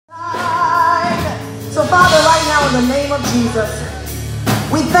in the name of Jesus.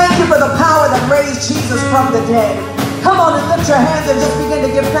 We thank you for the power that raised Jesus from the dead. Come on and lift your hands and just begin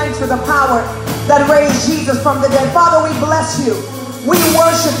to give thanks for the power that raised Jesus from the dead. Father, we bless you. We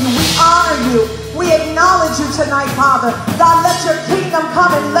worship you. We honor you. We acknowledge you tonight, Father. God, let your kingdom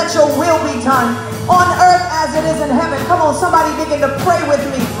come and let your will be done on earth as it is in heaven. Come on, somebody begin to pray with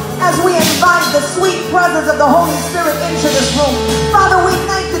me as we invite the sweet presence of the Holy Spirit into this room. Father, we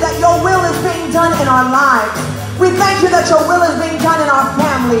thank you that your will is being done in our lives. We thank you that your will is being done in our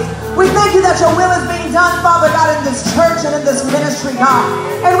families. We thank you that your will is being done, Father God, in this church and in this ministry, God.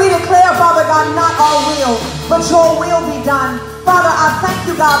 And we declare, Father God, not our will, but your will be done. Father, I thank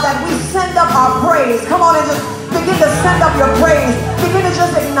you, God, that we send up our praise. Come on and just begin to send up your praise. Begin to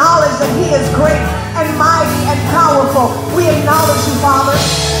just acknowledge that he is great and mighty and powerful. We acknowledge you, Father.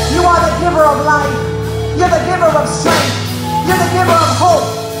 You are the giver of life. You're the giver of strength. You're the giver of hope.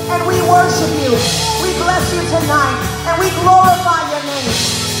 And we worship you. We bless you tonight. And we glorify your name.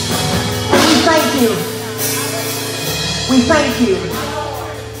 And we thank you. We thank you.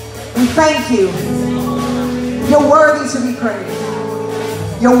 We thank you. You're worthy to be praised.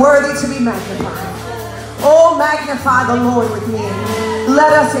 You're worthy to be magnified. Oh, magnify the Lord with me.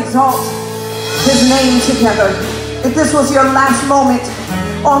 Let us exalt his name together. If this was your last moment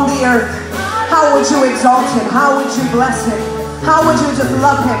on the earth, how would you exalt him? How would you bless him? How would you just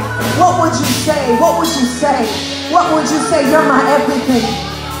love him? What would you say? What would you say? What would you say? You're my everything.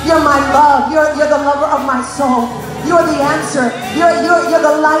 You're my love. You're the lover of my soul. You're the answer. You're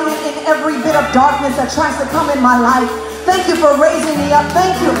the light in every bit of darkness that tries to come in my life. Thank you for raising me up.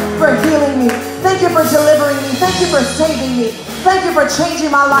 Thank you for healing me. Thank you for delivering me. Thank you for saving me. Thank you for changing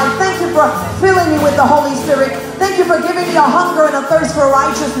my life. Thank you for filling me with the Holy Spirit. Thank you for giving me a hunger and a thirst for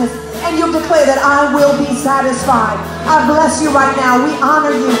righteousness. And you declare that I will be satisfied. I bless you right now. We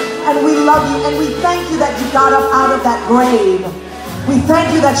honor you and we love you. And we thank you that you got up out of that grave. We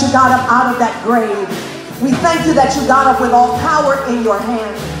thank you that you got up out of that grave. We thank you that you got up with all power in your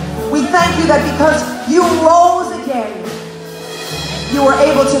hand. We thank you that because you rose again, you were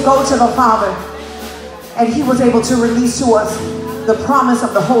able to go to the Father and he was able to release to us the promise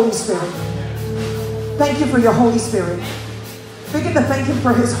of the Holy Spirit. Thank you for your Holy Spirit. Begin to thank him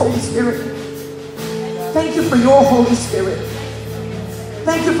for his Holy Spirit. Thank you for your Holy Spirit.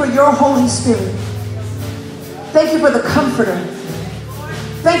 Thank you for your Holy Spirit. Thank you for the Comforter.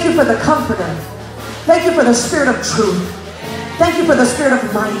 Thank you for the Comforter. Thank you for the Spirit of truth. Thank you for the Spirit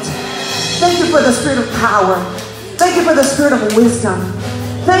of might. Thank you for the Spirit of power. Thank you for the Spirit of wisdom.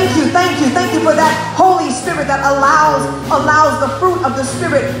 Thank you, thank you, thank you for that Holy Spirit that allows the fruit of the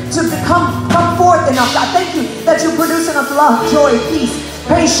Spirit to come forth in us. God, thank you that you produce in us love, joy, peace,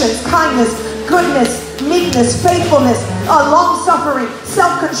 patience, kindness, goodness, meekness, faithfulness, long-suffering,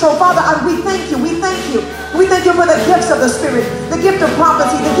 self-control. Father, we thank you, we thank you. We thank you for the gifts of the Spirit, the gift of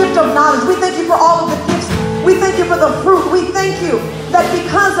prophecy, the gift of knowledge. We thank you for all of the gifts. We thank you for the fruit. We thank you that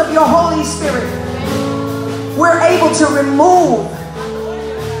because of your Holy Spirit, we're able to remove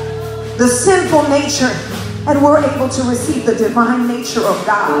the sinful nature and we're able to receive the divine nature of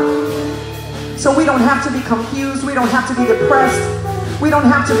God. So we don't have to be confused. We don't have to be depressed. We don't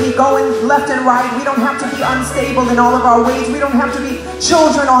have to be going left and right. We don't have to be unstable in all of our ways. We don't have to be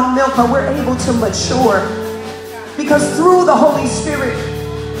children on milk, but we're able to mature. Because through the Holy Spirit,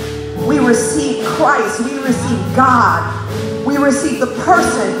 we receive Christ. We receive God. We receive the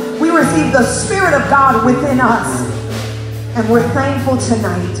person. We receive the Spirit of God within us. And we're thankful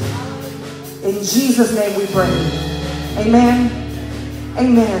tonight. In Jesus' name we pray. Amen.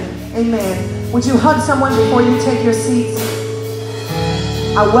 Amen. Amen. Would you hug someone before you take your seats?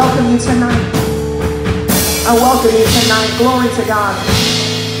 I welcome you tonight. I welcome you tonight. Glory to God.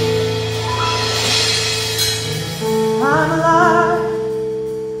 I'm alive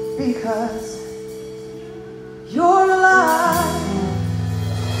because you're alive.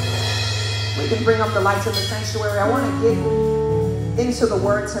 We can bring up the lights in the sanctuary. I want to get into the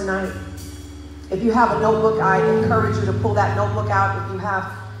word tonight. If you have a notebook, I encourage you to pull that notebook out. If you have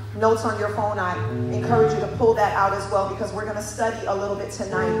notes on your phone, I encourage you to pull that out as well, because we're going to study a little bit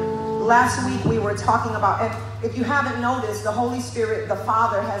tonight. Last week we were talking about, and if you haven't noticed, the Holy Spirit, the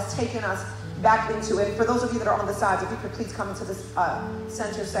Father, has taken us back into it. For those of you that are on the sides, if you could please come into this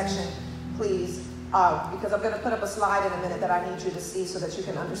center section, please, because I'm going to put up a slide in a minute that I need you to see so that you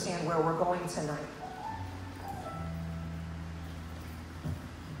can understand where we're going tonight.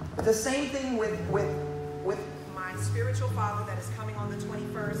 The same thing with my spiritual father that is coming on the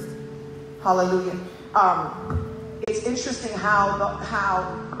 21st. Hallelujah. It's interesting how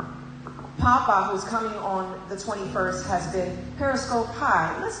Papa, who's coming on the 21st, has been Periscope.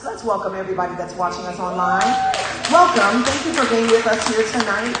 Hi, let's welcome everybody that's watching us online. Welcome. Thank you for being with us here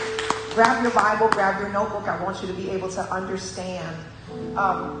tonight. Grab your Bible, grab your notebook. I want you to be able to understand.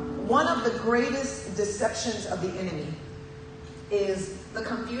 One of the greatest deceptions of the enemy is the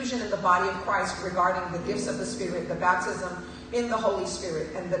confusion in the body of Christ regarding the gifts of the Spirit, the baptism in the Holy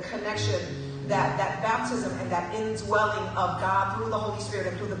Spirit, and the connection that baptism and that indwelling of God through the Holy Spirit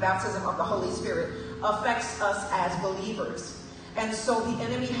and through the baptism of the Holy Spirit affects us as believers. And so the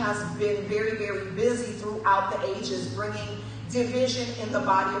enemy has been very, very busy throughout the ages bringing division in the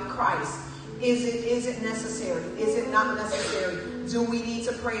body of Christ. Is it necessary? Is it not necessary? Do we need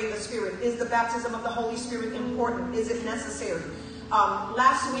to pray in the Spirit? Is the baptism of the Holy Spirit important? Is it necessary?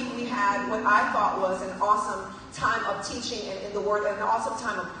 Last week we had what I thought was an awesome time of teaching and in the Word, and an awesome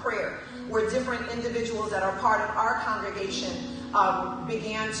time of prayer, where different individuals that are part of our congregation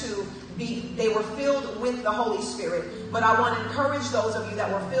began to be, they were filled with the Holy Spirit. But I want to encourage those of you that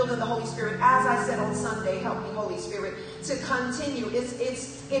were filled in the Holy Spirit, as I said on Sunday, help me Holy Spirit, to continue.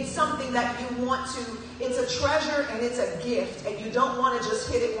 It's something that you want to, it's a treasure and it's a gift, and you don't want to just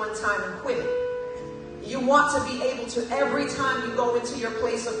hit it one time and quit it. You want to be able to, every time you go into your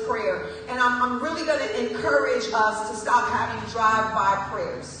place of prayer. And I'm really going to encourage us to stop having drive-by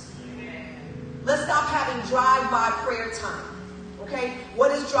prayers. Let's stop having drive-by prayer time. Okay?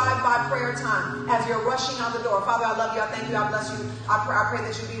 What is drive-by prayer time? As you're rushing out the door. Father, I love you. I thank you. I bless you. I pray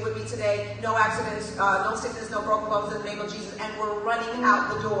that you be with me today. No accidents, no sickness, no broken bones in the name of Jesus. And we're running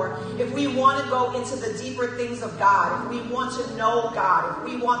out the door. If we want to go into the deeper things of God, if we want to know God,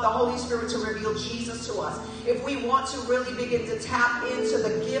 if we want the Holy Spirit to reveal Jesus to us, if we want to really begin to tap into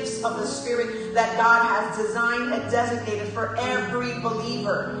the gifts of the Spirit that God has designed and designated for every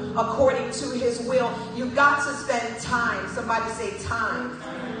believer according to his will, you've got to spend time. Somebody say time.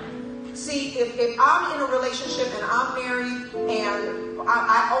 See, if I'm in a relationship and I'm married and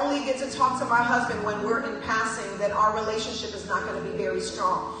I only get to talk to my husband when we're in passing, then our relationship is not going to be very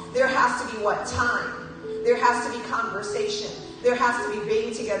strong. There has to be what? Time. There has to be conversation. There has to be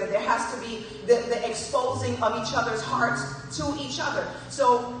being together. There has to be the exposing of each other's hearts to each other.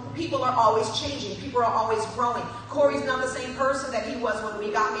 So people are always changing. People are always growing. Corey's not the same person that he was when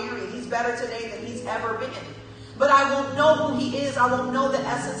we got married. He's better today than he's ever been. But I won't know who he is. I won't know the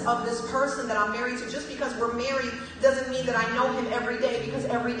essence of this person that I'm married to. Just because we're married doesn't mean that I know him every day, because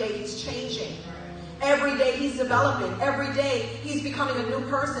every day he's changing. Every day he's developing. Every day he's becoming a new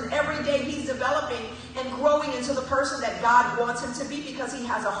person. Every day he's developing and growing into the person that God wants him to be, because he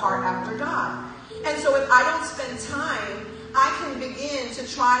has a heart after God. And so if I don't spend time, I can begin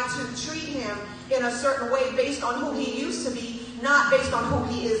to try to treat him in a certain way based on who he used to be, not based on who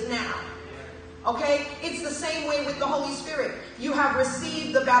he is now. Okay? It's the same way with the Holy Spirit. You have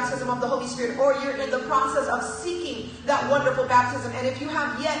received the baptism of the Holy Spirit, or you're in the process of seeking that wonderful baptism. And if you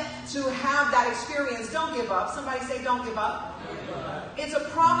have yet to have that experience, don't give up. Somebody say, don't give up. It's a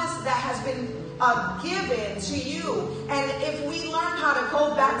promise that has been given to you. And if we learn how to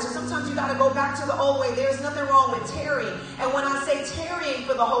go back to, sometimes you got to go back to the old way. There's nothing wrong with tarrying. And when I say tarrying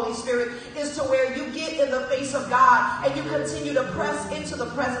for the Holy Spirit, is to where you get in the face of God and you continue to press into the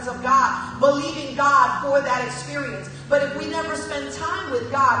presence of God, believing God for that experience. But if we never spend time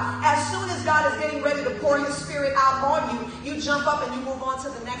with God, as soon as God is getting ready to pour his Spirit out on you, you jump up and you move on to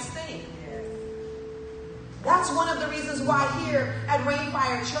the next thing. That's one of the reasons why here at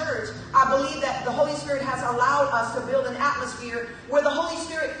Rainfire Church, I believe that the Holy Spirit has allowed us to build an atmosphere where the Holy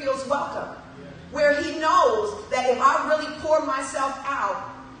Spirit feels welcome. Where he knows that if I really pour myself out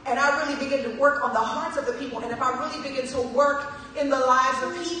and I really begin to work on the hearts of the people, and if I really begin to work in the lives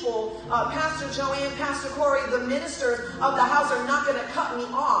of people, Pastor Joanne, Pastor Corey, the ministers of the house are not going to cut me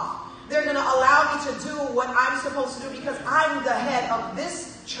off. They're going to allow me to do what I'm supposed to do, because I'm the head of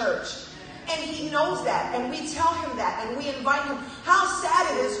this church. And he knows that, and we tell him that, and we invite him. How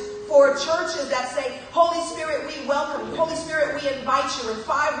sad it is for churches that say, Holy Spirit, we welcome you. Holy Spirit, we invite you. In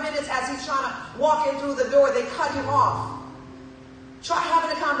 5 minutes, as he's trying to walk in through the door, they cut him off. Try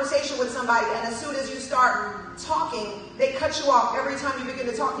having a conversation with somebody, and as soon as you start talking, they cut you off. Every time you begin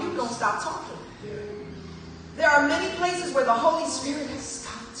to talk, you don't stop talking. There are many places where the Holy Spirit has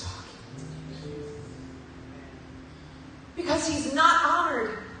stopped talking, because he's not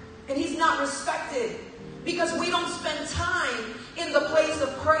honored. And he's not respected, because we don't spend time in the place of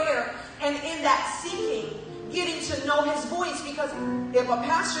prayer and in that seeking, getting to know his voice. Because if a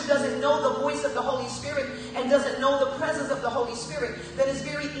pastor doesn't know the voice of the Holy Spirit and doesn't know the presence of the Holy Spirit, then it's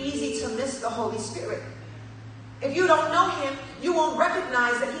very easy to miss the Holy Spirit. If you don't know him, you won't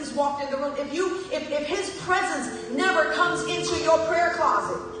recognize that he's walked in the room. If his presence never comes into your prayer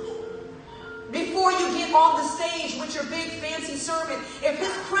closet, Before you get on the stage with your big fancy sermon, if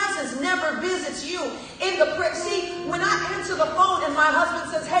his presence never visits you in the prayer. See, when I answer the phone and my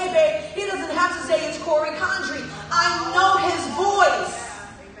husband says, hey babe, he doesn't have to say it's Corey Condry. I know his voice.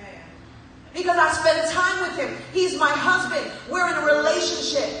 Because I spend time with him. He's my husband. We're in a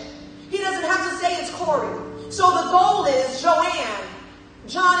relationship. He doesn't have to say it's Corey. So the goal is Joanne,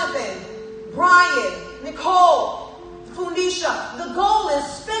 Jonathan, Brian, Nicole, Fundisha. The goal is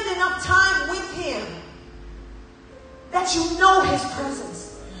spend enough time with him that you know his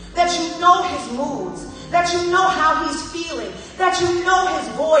presence, that you know his moods, that you know how he's feeling, that you know his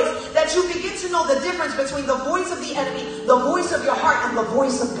voice, that you begin to know the difference between the voice of the enemy, the voice of your heart, and the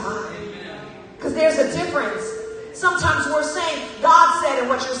voice of God. Because there's a difference. Sometimes we're saying God said, and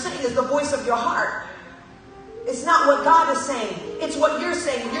what you're saying is the voice of your heart. It's not what God is saying. It's what you're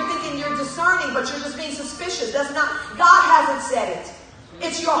saying. You're thinking you're discerning, but you're just being suspicious. That's not, God hasn't said it.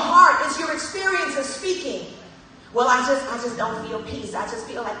 It's your heart. It's your experience of speaking. Well, I just don't feel peace. I just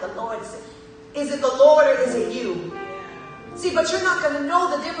feel like the Lord is it the Lord or is it you? See, but you're not going to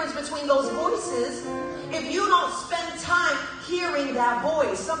know the difference between those voices if you don't spend time hearing that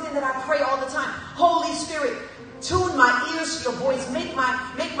voice. Something that I pray all the time. Holy Spirit, tune my ears to your voice. Make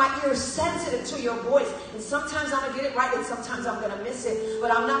my ears sensitive to your voice. And sometimes I'm going to get it right and sometimes I'm going to miss it.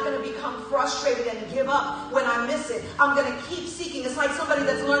 But I'm not going to become frustrated and give up when I miss it. I'm going to keep seeking. It's like somebody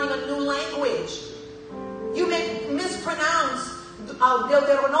that's learning a new language. You may mispronounce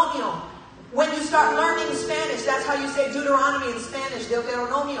Deuteronomio. When you start learning Spanish, that's how you say Deuteronomy in Spanish,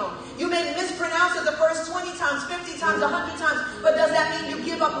 Deuteronomio. You may mispronounce it the first 20 times, 50 times, 100 times, but does that mean you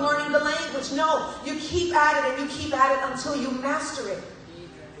give up learning the language? No, you keep at it and you keep at it until you master it.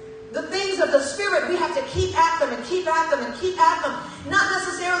 The things of the Spirit, we have to keep at them and keep at them and keep at them. Not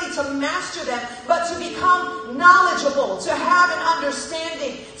necessarily to master them, but to become knowledgeable, to have an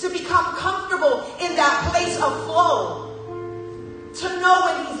understanding, to become comfortable in that place of flow. To know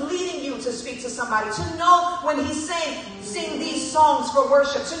when he's leading you to speak to somebody. To know when he's saying, sing these songs for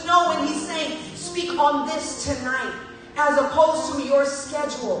worship. To know when he's saying, speak on this tonight. As opposed to your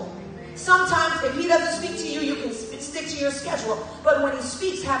schedule. Sometimes if he doesn't speak to you, you can stick to your schedule. But when he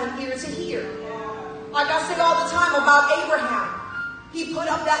speaks, have an ear to hear. Like I say all the time about Abraham. He put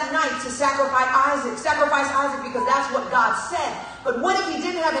up that night to sacrifice Isaac because that's what God said. But what if he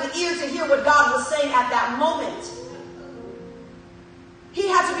didn't have an ear to hear what God was saying at that moment? He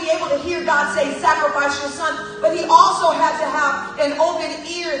had to be able to hear God say, sacrifice your son. But he also had to have an open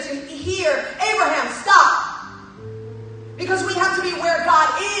ear to hear, Abraham, stop. Because we have to be where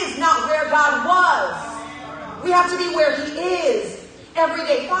God is, not where God was. We have to be where he is every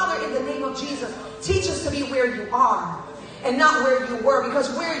day. Father, in the name of Jesus, teach us to be where you are and not where you were. Because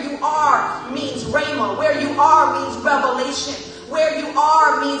where you are means rhema. Where you are means revelation. Where you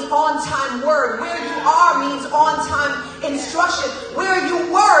are means on-time word. Where you are means on-time instruction. Where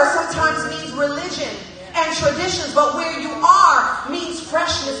you were sometimes means religion and traditions. But where you are means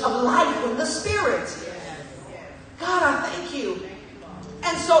freshness of life in the Spirit. God, I thank you.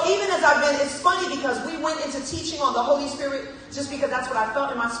 And so even as it's funny because we went into teaching on the Holy Spirit just because that's what I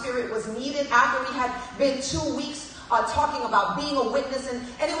felt in my spirit was needed after we had been 2 weeks talking about being a witness, and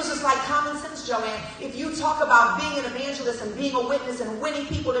it was just like common sense, Joanne. If you talk about being an evangelist and being a witness and winning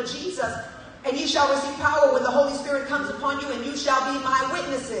people to Jesus, and you shall receive power when the Holy Spirit comes upon you, and you shall be my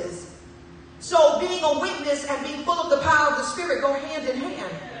witnesses. So being a witness and being full of the power of the Spirit go hand in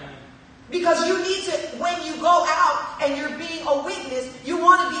hand. Because you need to, when you go out and you're being a witness, you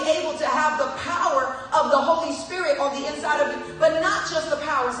want to be able to have the power of the Holy Spirit on the inside of you, but not just the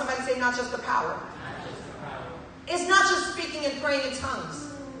power. Somebody say, not just the power. It's not just speaking and praying in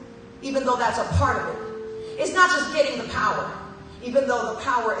tongues, even though that's a part of it. It's not just getting the power, even though the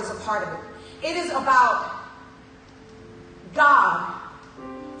power is a part of it. It is about God,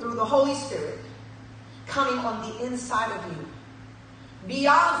 through the Holy Spirit, coming on the inside of you.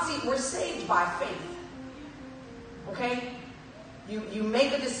 Beyond, see, we're saved by faith. Okay? You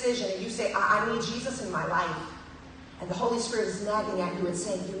make a decision and you say, I need Jesus in my life. And the Holy Spirit is nagging at you and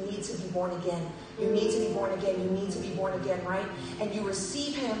saying, you need to be born again. You need to be born again. You need to be born again, right? And you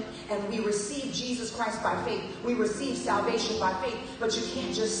receive him, and we receive Jesus Christ by faith. We receive salvation by faith, but you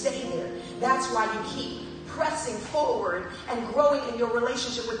can't just stay there. That's why you keep pressing forward and growing in your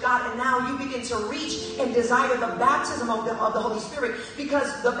relationship with God. And now you begin to reach and desire the baptism of the Holy Spirit,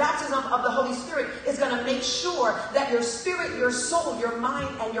 because the baptism of the Holy Spirit is going to make sure that your spirit, your soul, your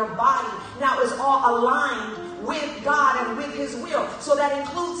mind, and your body now is all aligned with God and with his will. So that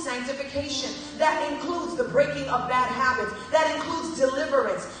includes sanctification. That includes the breaking of bad habits. That includes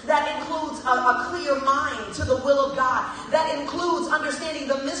deliverance. That includes a clear mind to the will of God. That includes understanding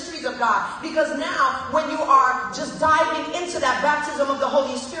the mysteries of God. Because now, when you are just diving into that baptism of the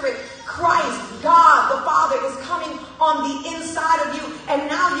Holy Spirit, Christ, God, the Father, is coming on the inside of you. And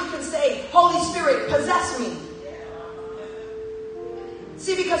now you can say, Holy Spirit, possess me.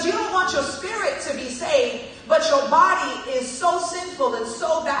 See, because you don't want your spirit to be saved, but your body is so sinful and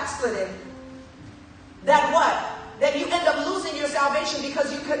so backslidden that what? That you end up losing your salvation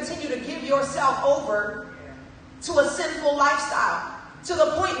because you continue to give yourself over to a sinful lifestyle, to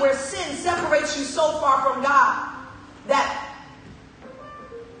the point where sin separates you so far from God that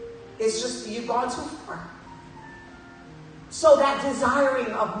it's just, you've gone too far. So that desiring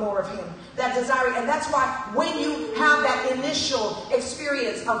of more of him, that desiring, and that's why when you have that initial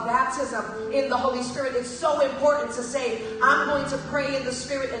experience of baptism in the Holy Spirit, it's so important to say, I'm going to pray in the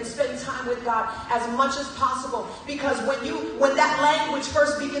Spirit and spend time with God as much as possible. Because when that language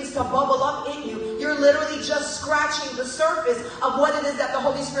first begins to bubble up in you, you're literally just scratching the surface of what it is that the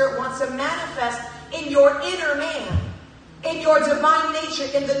Holy Spirit wants to manifest in your inner man, in your divine nature,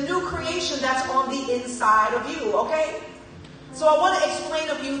 in the new creation that's on the inside of you, okay? So I want to explain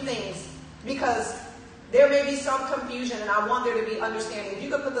a few things because there may be some confusion and I want there to be understanding. If you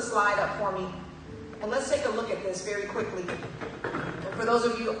could put the slide up for me. And let's take a look at this very quickly. And for those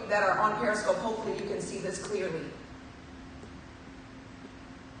of you that are on Periscope, hopefully you can see this clearly.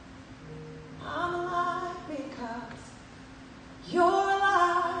 I'm alive because you're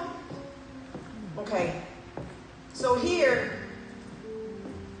alive. Okay. So here,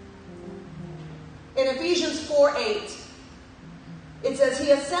 in Ephesians 4:8, it says, he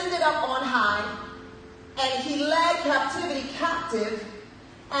ascended up on high, and he led captivity captive,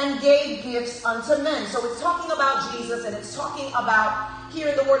 and gave gifts unto men. So it's talking about Jesus, and it's talking about, here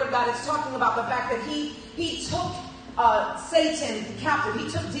in the Word of God, it's talking about the fact that he took Satan captive.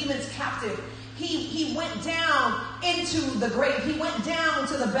 He took demons captive. He went down into the grave. He went down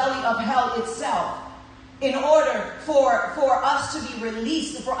to the belly of hell itself in order for us to be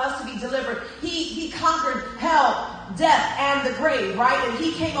released, for us to be delivered. He conquered hell, death, and the grave, right? And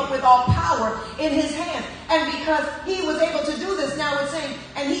he came up with all power in his hand. And because he was able to do this, now it's saying,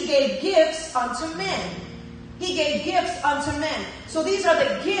 and he gave gifts unto men. He gave gifts unto men. So these are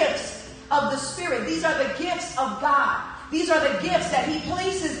the gifts of the Spirit. These are the gifts of God. These are the gifts that he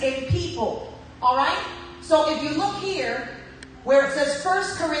places in people. All right? So if you look here, where it says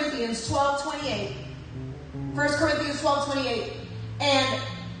 1 Corinthians 12:28, 1 Corinthians 12:28, and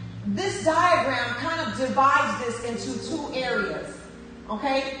this diagram kind of divides this into two areas,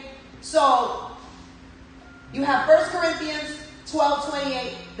 okay? So you have 1 Corinthians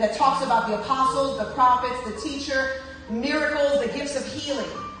 12:28 that talks about the apostles, the prophets, the teacher, miracles, the gifts of healing,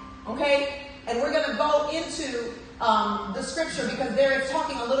 okay? And we're going to go into the scripture because there it's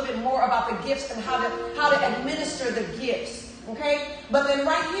talking a little bit more about the gifts and how to administer the gifts, okay? But then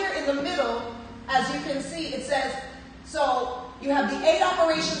right here in the middle, as you can see, it says, so you have the 8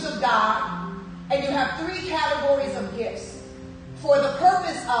 operations of God, and you have 3 categories of gifts. For the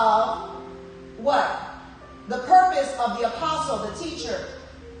purpose of what? The purpose of the apostle, the teacher,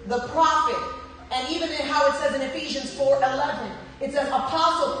 the prophet, and even in how it says in Ephesians 4:11, it says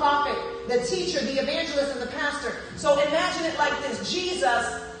apostle, prophet, the teacher, the evangelist, and the pastor. So imagine it like this.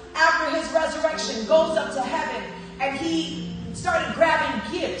 Jesus, after his resurrection, goes up to heaven, and he started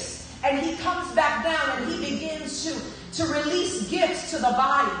grabbing gifts. And he comes back down and he begins to release gifts to the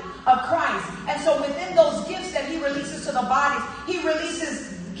body of Christ. And so within those gifts that he releases to the bodies, he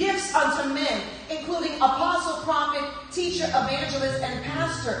releases gifts unto men, including apostle, prophet, teacher, evangelist, and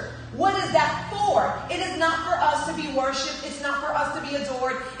pastor. What is that for? It is not for us to be worshipped. It's not for us to be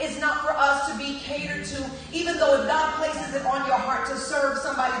adored. It's not for us to be catered to. Even though if God places it on your heart to serve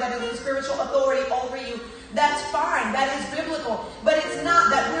somebody that is in spiritual authority over you, that's fine. That is biblical. But it's not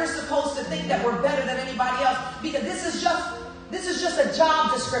that we're supposed to think that we're better than anybody else, because this is just a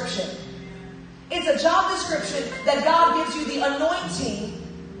job description. It's a job description that God gives you the anointing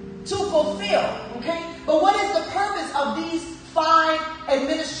to fulfill. Okay? But what is the purpose of these 5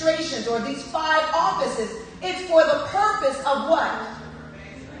 administrations or these 5 offices? It's for the purpose of what?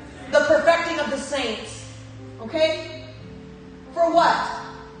 The perfecting of the saints. Okay? For what?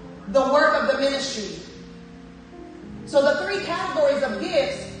 The work of the ministry. So the 3 categories of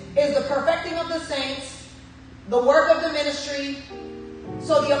gifts is the perfecting of the saints, the work of the ministry.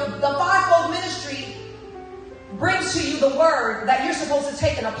 So the 5-fold ministry brings to you the word that you're supposed to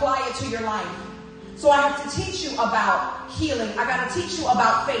take and apply it to your life. So I have to teach you about healing. I got to teach you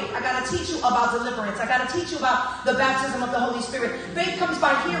about faith. I got to teach you about deliverance. I got to teach you about the baptism of the Holy Spirit. Faith comes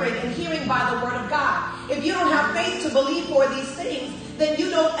by hearing, and hearing by the word of God. If you don't have faith to believe for these things, then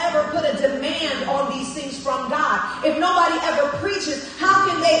you don't ever put a demand on these things from God. If nobody ever preaches, how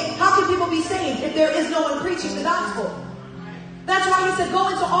can people be saved if there is no one preaching the gospel? That's why he said, go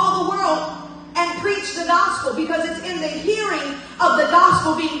into all the world and preach the gospel, because it's in the hearing of the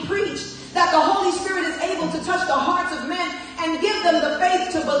gospel being preached that the Holy Spirit is able to touch the hearts of men and give them the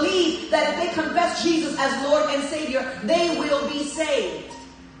faith to believe that if they confess Jesus as Lord and Savior, they will be saved.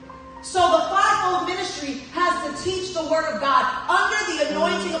 So the fivefold ministry has to teach the word of God under the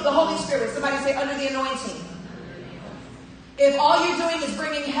anointing of the Holy Spirit. Somebody say, under the anointing. If all you're doing is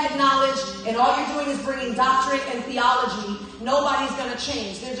bringing head knowledge and all you're doing is bringing doctrine and theology, nobody's going to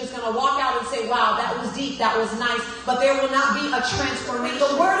change. They're just going to walk out and say, wow, that was deep, that was nice, but there will not be a transformation.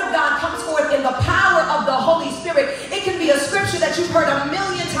 The word of God comes forth in the power of the Holy Spirit. It can be a scripture that you've heard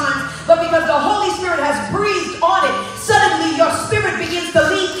 1,000,000 times, but because the Holy Spirit has breathed on it, suddenly your spirit begins to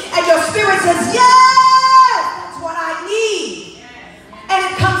leap and your spirit says, yes, that's what I need. And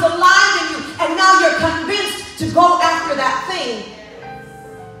it comes alive in you, and now you're convinced to go after that thing.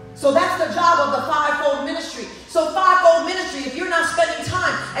 So that's the job of the fivefold ministry. So fivefold ministry, if you're not spending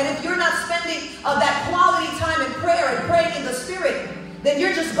time, and if you're not spending that quality time in prayer and praying in the Spirit, then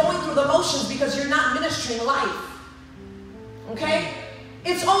you're just going through the motions because you're not ministering life. Okay?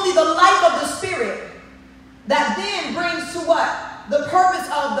 It's only the life of the Spirit that then brings to what? The purpose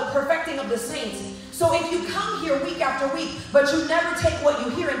of the perfecting of the saints. So if you come here week after week, but you never take what you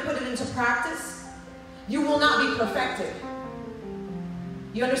hear and put it into practice, you will not be perfected.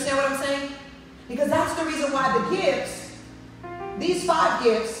 You understand what I'm saying? Because that's the reason why the gifts, these 5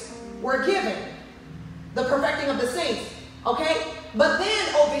 gifts, were given. The perfecting of the saints. Okay? But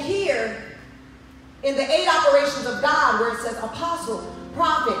then over here, in the 8 operations of God, where it says apostle,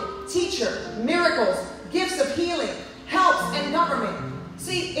 prophet, teacher, miracles, gifts of healing, helps, and government.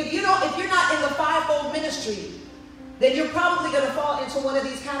 See, if you're not in the fivefold ministry, then you're probably going to fall into one of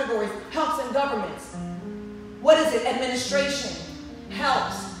these categories, helps and governments. What is it? Administration,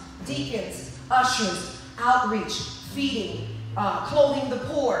 helps, deacons, ushers, outreach, feeding, clothing the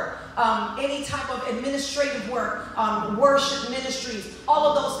poor, any type of administrative work, worship ministries, all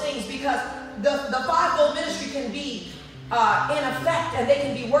of those things, because the fivefold ministry can be in effect and they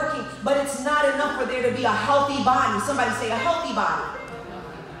can be working, but it's not enough for there to be a healthy body. Somebody say a healthy body.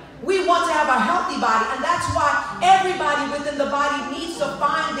 We want to have a healthy body, and that's why everybody within the body needs to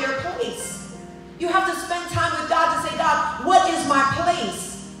find their place. You have to spend time with God to say, God, what is my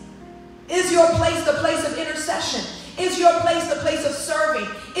place? Is your place the place of intercession? Is your place the place of serving?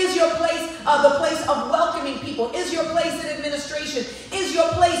 Is your place the place of welcoming people? Is your place in administration? Is your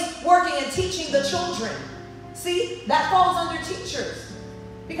place working and teaching the children? See, that falls under teachers.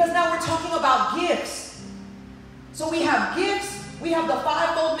 Because now we're talking about gifts. So we have gifts, we have the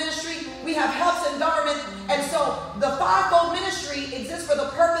fivefold ministry, we have helps and government. And so the fivefold ministry exists for the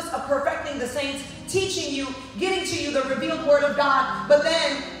purpose of perfecting the saints, teaching you, getting to you the revealed word of God. But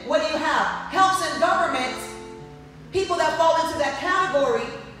then what do you have? Helps and government, people that fall into that category,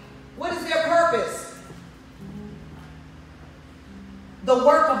 what is their purpose? The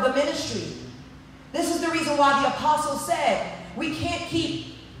work of the ministry. This is the reason why the apostle said, we can't keep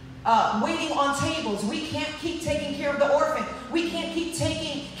waiting on tables. We can't keep taking care of the orphan. We can't keep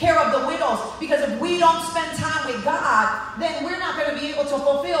taking care of the widows. Because if we don't spend time with God, then we're not going to be able to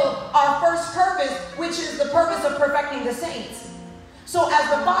fulfill our first purpose, which is the purpose of perfecting the saints. So as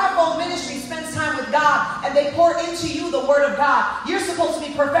the fivefold ministry spends time with God and they pour into you the word of God, you're supposed to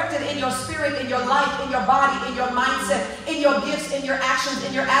be perfected in your spirit, in your life, in your body, in your mindset, in your gifts, in your actions,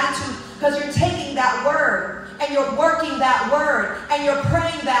 in your attitude, because you're taking that word and you're working that word and you're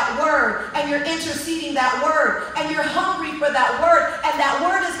praying that word and you're interceding that word and you're hungry for that word, and that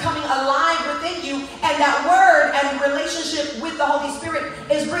word is coming alive within you, and that word and relationship with the Holy Spirit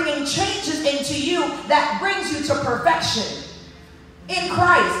is bringing changes into you that brings you to perfection. In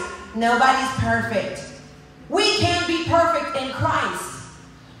Christ, nobody's perfect. We can be perfect in Christ.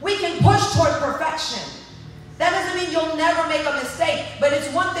 We can push toward perfection. That doesn't mean you'll never make a mistake, but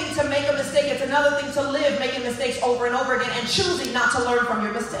it's one thing to make a mistake. It's another thing to live making mistakes over and over again and choosing not to learn from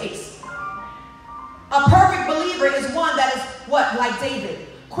your mistakes. A perfect believer is one that is what? Like David,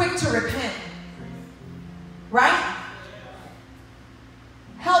 quick to repent. Right?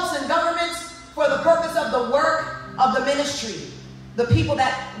 Helps and governments for the purpose of the work of the ministry. The people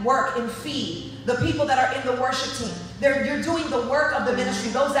that work and feed, the people that are in the worship team. You're doing the work of the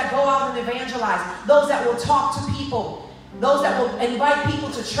ministry. Those that go out and evangelize, those that will talk to people those that will invite people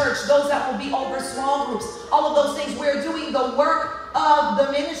to church, those that will be over small groups, all of those things. We're doing the work of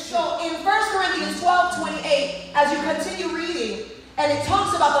the ministry. So in 1 Corinthians 12:28, as you continue reading, and it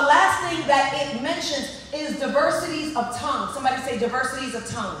talks about the last thing that it mentions is diversities of tongues. Somebody say diversities of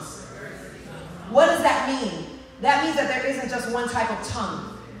tongues. What does that mean? That means that there isn't just one type of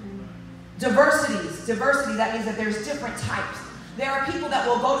tongue. Diversity, that means that there's different types. There are people that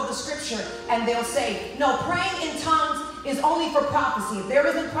will go to the scripture and they'll say, no, praying in tongues is only for prophecy. If there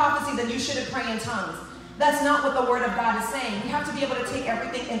isn't prophecy, then you shouldn't pray in tongues. That's not what the word of God is saying. We have to be able to take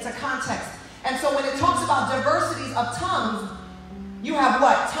everything into context. And so when it talks about diversities of tongues, you have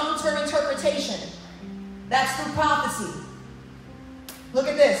what? Tongues for interpretation. That's through prophecy. Look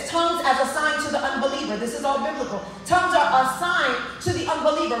at this. Tongues as a sign to the unbeliever. This is all biblical. Tongues are a sign to the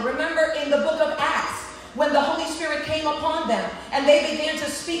unbeliever. Remember in the book of Acts, when the Holy Spirit came upon them and they began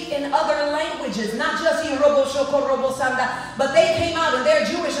to speak in other languages, not just but they came out and they're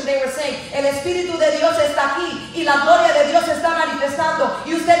Jewish and they were saying, el Espíritu de Dios está aquí y la gloria de Dios está manifestando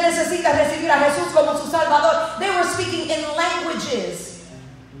y usted necesita recibir a Jesús como su Salvador. They were speaking in languages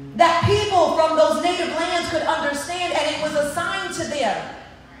that people from those native lands could understand, and it was a sign to them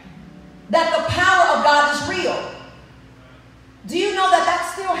that the power of God is real. Do you know that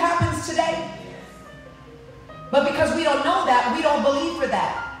that still happens today? But because we don't know that, we don't believe for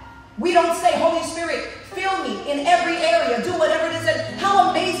that. We don't say, Holy Spirit, fill me in every area, do whatever it is. And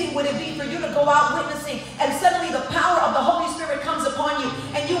how amazing would it be for you to go out witnessing and suddenly the power of the Holy Spirit comes upon you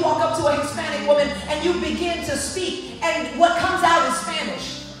and you walk up to a Hispanic woman and you begin to speak and what comes out is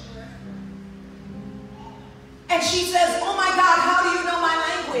Spanish. And she says, oh my God, how do you know my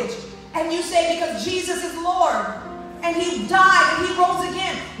language? And you say, because Jesus is Lord and he died and he rose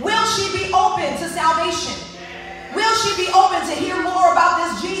again. Will she be open to salvation? Will she be open to hear more about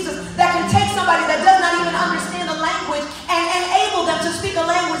this Jesus that can take somebody that does not even understand the language and enable them to speak a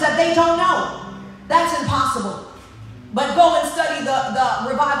language that they don't know? That's impossible. But go and study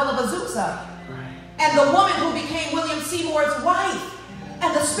the revival of Azusa and the woman who became William Seymour's wife.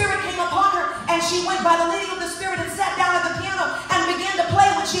 And the Spirit came upon her and she went by the leading of the Spirit and sat down at the piano and began to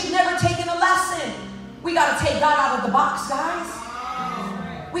play when she'd never taken a lesson. We got to take God out of the box, guys.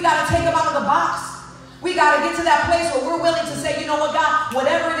 We got to take him out of the box. We got to get to that place where we're willing to say, you know what, God,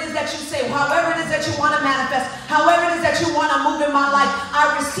 whatever it is that you say, however it is that you want to manifest, however it is that you want to move in my life,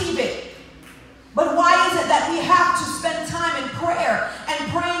 I receive it. But why is it that we have to spend time in prayer and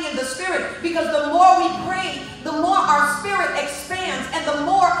praying in the Spirit? Because the more we pray, the more our spirit expands and the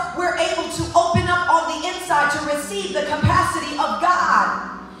more we're able to open up on the inside to receive the capacity of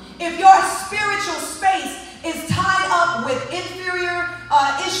God. If your spiritual space is tied up with inferior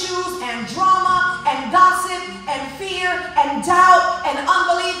issues and drama and gossip and fear and doubt and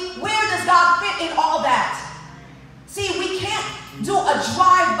unbelief, where does God fit in all that? See, we can't do a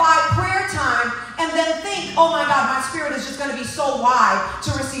drive-by prayer time and then think, oh my God, my spirit is just going to be so wide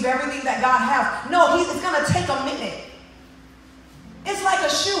to receive everything that God has. No, it's going to take a minute. It's like a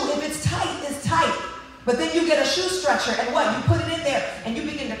shoe. If it's tight, it's tight. But then you get a shoe stretcher and what? You put it in there and you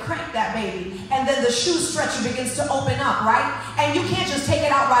begin to crank that baby. And then the shoe stretcher begins to open up, right? And you can't just take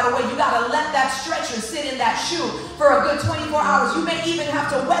it out right away. You got to let that stretcher sit in that shoe for a good 24 hours. You may even have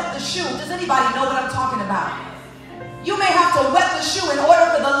to wet the shoe. Does anybody know what I'm talking about? You may have to wet the shoe in order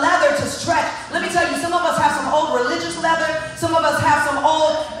for the leather to stretch. Let me tell you, some of us have some old religious leather. Some of us have some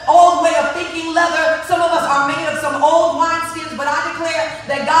old way of thinking leather. Some of us are made of some old wineskins. But I declare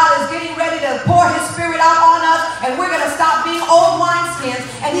that God is getting ready to pour his Spirit out on us. And we're going to stop being old wineskins.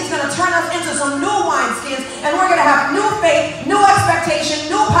 And he's going to turn us into some new wineskins. And we're going to have new faith, new expectation,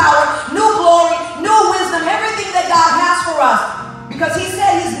 new power, new glory, new wisdom. Everything that God has for us. Because he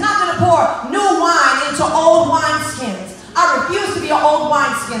said he's not going to pour new wine into old wineskins. I refuse to be an old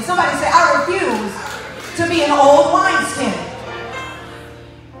wineskin. Somebody say, I refuse to be an old wineskin.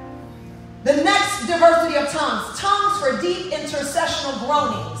 The next diversity of tongues. Tongues for deep intercessional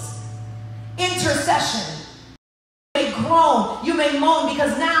groanings. Intercession. You may groan, you may moan,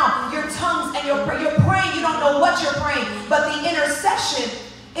 because now your tongues and you're praying, you don't know what you're praying. But the intercession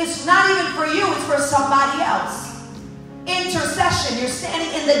is not even for you, it's for somebody else. Intercession, you're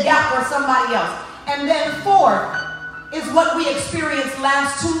standing in the gap for somebody else. And then fourth is what we experienced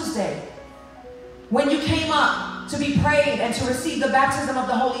last Tuesday when you came up to be prayed and to receive the baptism of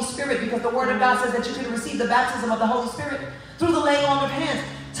the Holy Spirit, because the Word of God says that you can receive the baptism of the Holy Spirit through the laying on of hands.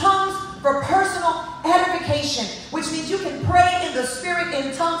 Tongues for personal edification, which means you can pray in the Spirit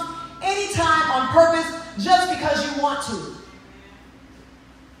in tongues anytime on purpose just because you want to.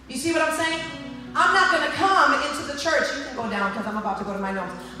 You see what I'm saying? I'm not going to come into the church. You can go down because I'm about to go to my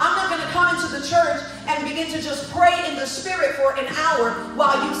notes. I'm not going to come into the church and begin to just pray in the spirit for an hour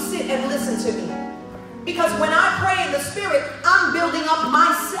while you sit and listen to me. Because when I pray in the spirit, I'm building up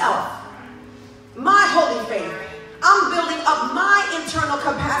myself, my holy faith. I'm building up my internal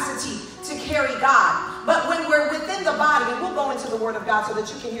capacity to carry God. But when we're within the body, and we'll go into the word of God so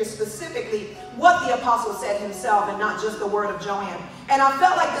that you can hear specifically what the apostle said himself and not just the word of Joanne. And I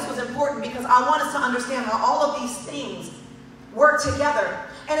felt like this was important because I want us to understand how all of these things work together.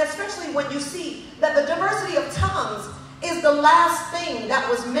 And especially when you see that the diversity of tongues is the last thing that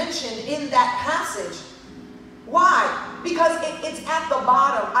was mentioned in that passage. Why? Because it's at the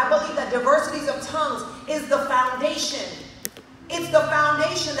bottom. I believe that diversities of tongues is the foundation. It's the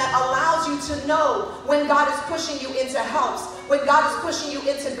foundation that allows you to know when God is pushing you into helps, when God is pushing you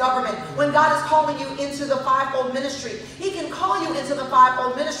into government, when God is calling you into the fivefold ministry. He can call you into the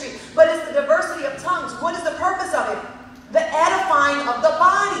fivefold ministry, but it's the diversity of tongues. What is the purpose of it? The edifying of the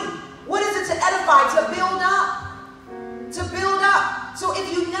body. What is it to edify? To build up. To build up. So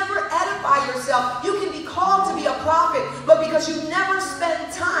if you never edify yourself, you can be called to be a prophet, but because you never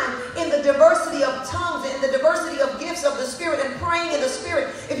spend time in the diversity of tongues, in the diversity of gifts of the Spirit and praying in the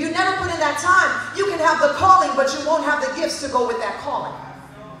Spirit, if you never put in that time, you can have the calling, but you won't have the gifts to go with that calling.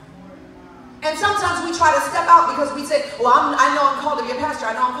 And sometimes we try to step out because we say, well, I know I'm called to be a pastor.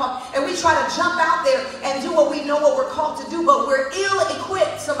 I know I'm called. And we try to jump out there and do what we know what we're called to do, but we're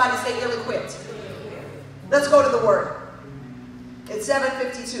ill-equipped. Somebody say ill-equipped. Let's go to the word. It's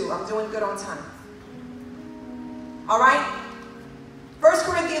 7:52. I'm doing good on time. All right? 1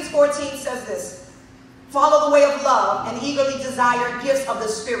 Corinthians 14 says this. Follow the way of love and eagerly desire gifts of the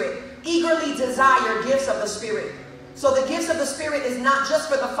Spirit. Eagerly desire gifts of the Spirit. So the gifts of the Spirit is not just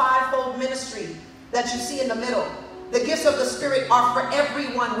for the fivefold ministry that you see in the middle. The gifts of the Spirit are for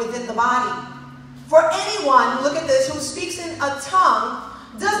everyone within the body. For anyone, look at this, who speaks in a tongue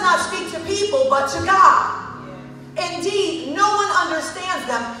does not speak to people but to God. Indeed, no one understands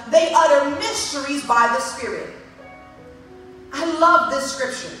them. They utter mysteries by the Spirit. I love this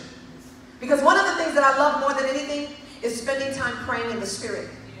scripture because one of the things that I love more than anything is spending time praying in the Spirit.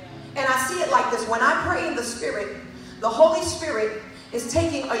 And I see it like this. When I pray in the Spirit, the Holy Spirit is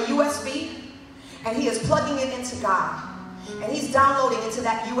taking a USB and he is plugging it into God. And he's downloading into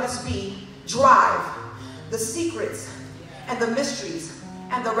that USB drive the secrets and the mysteries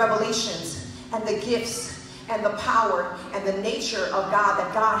and the revelations and the gifts and the power and the nature of God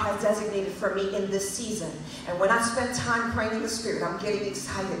that God has designated for me in this season. And when I spend time praying in the Spirit, I'm getting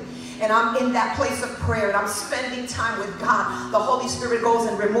excited. And I'm in that place of prayer and I'm spending time with God. The Holy Spirit goes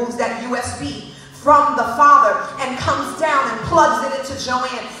and removes that USB from the Father and comes down and plugs it into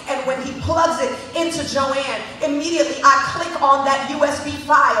Joanne. And when he plugs it into Joanne, immediately I click on that USB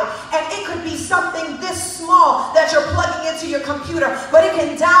file. And it could be something this small that you're plugging into your computer, but it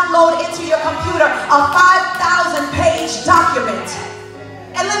can download into your computer a 5,000-page document.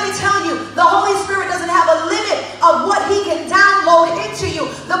 And let me tell you, the Holy Spirit doesn't have a limit of what he can download into you.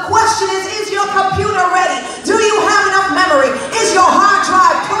 The question is your computer ready? Do you have enough memory? Is your hard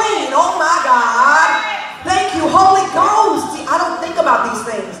drive clean? Oh my God. Thank you, Holy Ghost. See, I don't think about these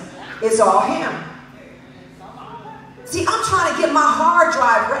things. It's all him. See, I'm trying to get my hard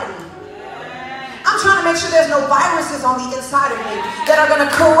drive ready. I'm trying to make sure there's no viruses on the inside of me that are going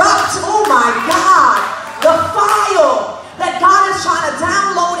to corrupt, oh my God, the file that God is trying to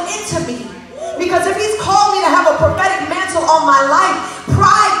download into me. Because if he's called me to have a prophetic mantle on my life,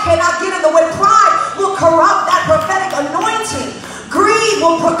 pride cannot get in the way. Pride will corrupt that prophetic anointing. Greed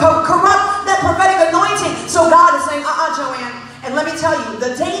will corrupt that prophetic anointing. So God is saying, Joanne. And let me tell you,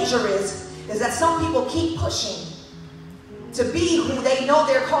 the danger is that some people keep pushing to be who they know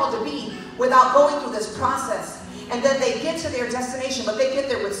they're called to be without going through this process. And then they get to their destination, but they get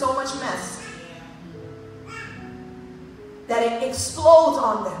there with so much mess that it explodes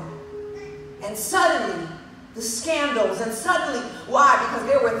on them. And suddenly, the scandals, and suddenly, why? Because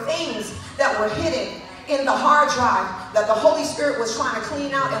there were things that were hidden in the hard drive that the Holy Spirit was trying to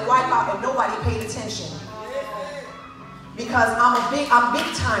clean out and wipe out, and nobody paid attention. Because I'm big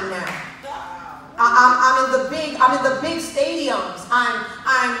time now. I'm in the big stadiums. I'm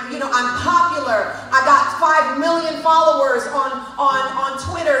popular. I got 5 million followers on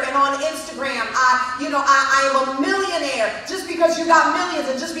Twitter and on Instagram. I am a millionaire. Just because you got millions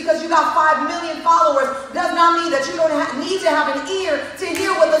and just because you got 5 million followers does not mean that you don't need to have an ear to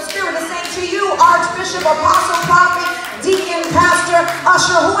hear what the Spirit is saying to you, Archbishop, Apostle, Prophet, Deacon, Pastor,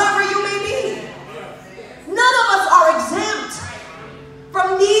 Usher, whoever you may be. None of us are exempt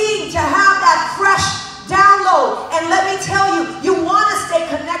from needing to have that fresh download. And let me tell you, you want to stay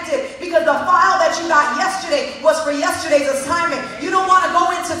connected because the file that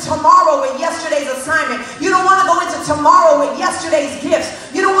tomorrow with yesterday's assignment. You don't want to go into tomorrow with yesterday's gifts.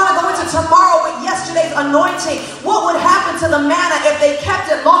 You don't want to go into tomorrow with yesterday's anointing. What would happen to the manna if they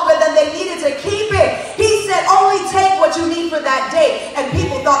kept it longer than they needed to keep it? He said, only take what you need for that day. And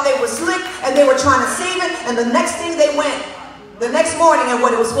people thought they were slick and they were trying to save it. And the next thing they went, the next morning, and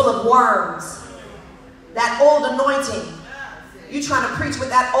when it was full of worms. That old anointing. You trying to preach with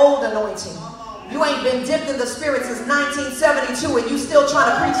that old anointing. You ain't been dipped in the Spirit since 1972 and you still trying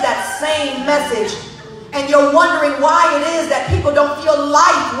to preach that same message. And you're wondering why it is that people don't feel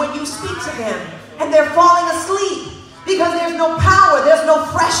life when you speak to them. And they're falling asleep. Because there's no power, there's no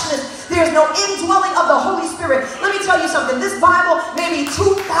freshness, there's no indwelling of the Holy Spirit. Let me tell you something. This Bible may be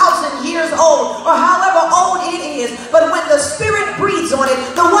 2,000 years old or however old it is. But when the Spirit breathes on it,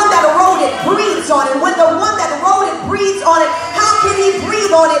 the one that wrote it breathes on it. When the one that wrote it breathes on it, how can he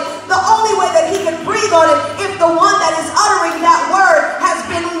breathe on it? The only way that he can breathe on it if the one that is uttering that word has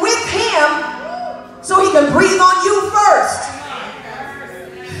been with him, so he can breathe on you first.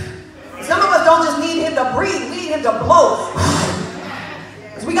 Some of us don't just need him to breathe, we need him to blow.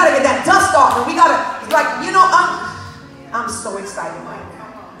 Because we got to get that dust off, and we got to, like, you know, I'm so excited right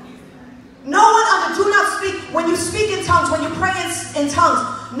now. No one, do not speak, when you speak in tongues, when you pray in tongues,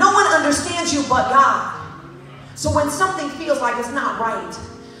 no one understands you but God. So when something feels like it's not right,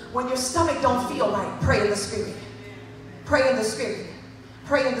 when your stomach don't feel right, pray in the Spirit. Pray in the Spirit.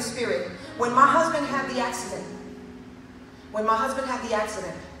 Pray in the Spirit. When my husband had the accident,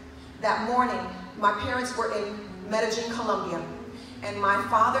 that morning, my parents were in Medellin, Colombia, and my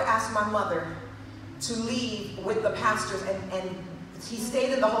father asked my mother to leave with the pastors, and he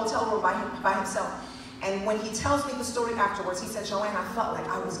stayed in the hotel room by himself. And when he tells me the story afterwards, he said, Joanne, I felt like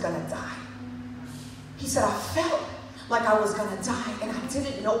I was going to die. He said, I felt like I was going to die, and I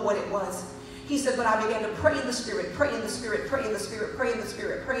didn't know what it was. He said, but I began to pray in the Spirit, pray in the Spirit, pray in the Spirit, pray in the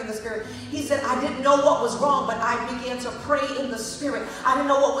Spirit, pray in the Spirit. He said, I didn't know what was wrong, but I began to pray in the Spirit. I didn't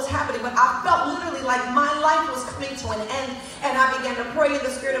know what was happening, but I felt literally like my life was coming to an end. And I began to pray in the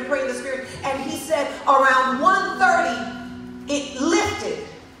Spirit and pray in the Spirit. And he said, around 1:30, it lifted.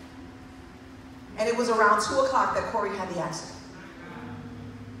 And it was around 2 o'clock that Corey had the accident.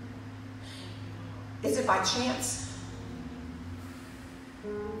 Is it by chance?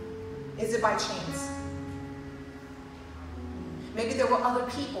 Is it by chance? Maybe there were other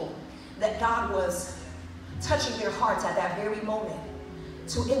people that God was touching their hearts at that very moment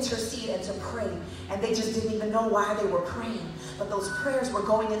to intercede and to pray, and they just didn't even know why they were praying. But those prayers were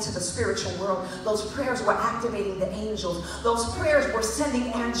going into the spiritual world. Those prayers were activating the angels. Those prayers were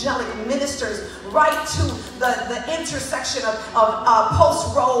sending angelic ministers right to the intersection of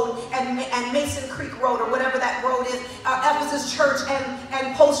Post Road and Mason Creek Road, or whatever that road is, Ephesus Church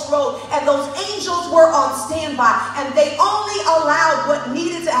and Post Road. And those angels were on standby, and they only allowed what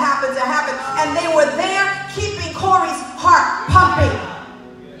needed to happen. And they were there keeping Corey's heart pumping,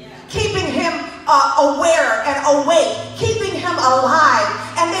 keeping him aware and awake, keeping him alive,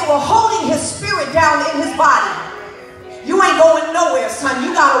 and they were holding his spirit down in his body. You ain't going nowhere, son.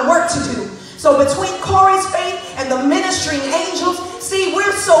 You got a work to do. So between Corey's faith and the ministering angels, see,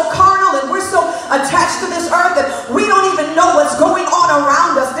 we're so carnal and we're so attached to this earth that we don't even know what's going on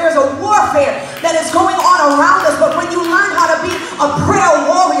around us. There's a warfare that is going on around us. But when you learn how to be a prayer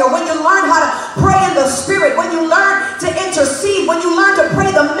warrior, when you learn how to pray in the Spirit, when you learn to intercede, when you learn to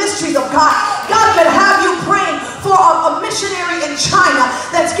pray the mysteries of God, God can have you praying for a missionary in China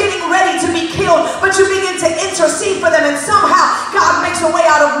that's getting ready to be killed, but you begin to intercede for them, and somehow God makes a way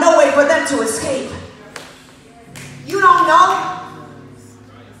out of no way for them to escape. You don't know?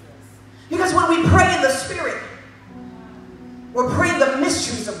 Because when we pray in the Spirit, we're praying the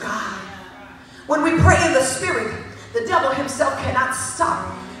mysteries of God. When we pray in the Spirit, the devil himself cannot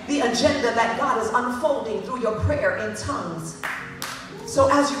stop the agenda that God is unfolding through your prayer in tongues. So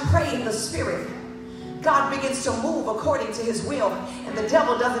as you pray in the Spirit, God begins to move according to his will, and the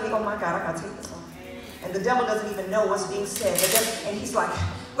devil doesn't even, oh my God, I gotta take this off. And the devil doesn't even know what's being said. And he's like,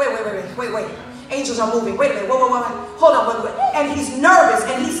 wait. Angels are moving. Wait a minute. Wait. Hold on. Wait. And he's nervous,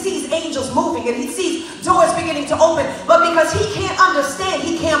 and he sees angels moving, and he sees doors beginning to open. But because he can't understand,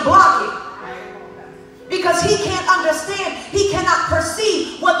 he can't block it. Because he can't understand, he cannot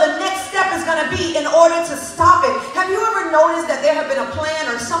perceive what the next step is going to be in order to stop it. Have you ever noticed that there have been a plan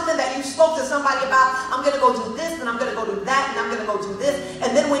or something that you spoke to somebody about? I'm going to go do this, and I'm going to go do that, and I'm going to go do this.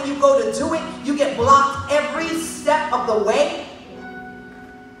 And then when you go to do it, you get blocked every step of the way.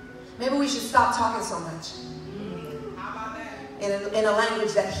 Maybe we should stop talking so much in a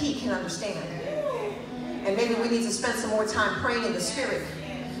language that he can understand. And maybe we need to spend some more time praying in the Spirit,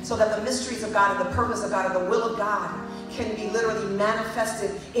 so that the mysteries of God and the purpose of God and the will of God can be literally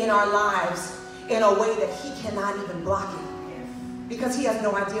manifested in our lives in a way that he cannot even block it, because he has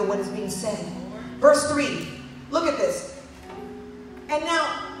no idea what is being said. Verse 3, look at this. And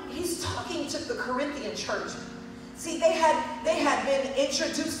now he's talking to the Corinthian church. See, they had been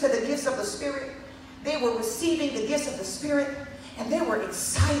introduced to the gifts of the Spirit. They were receiving the gifts of the Spirit, and they were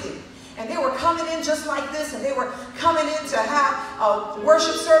excited. And they were coming in just like this, and they were coming in to have a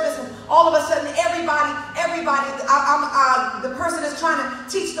worship service, and all of a sudden everybody, the person is trying to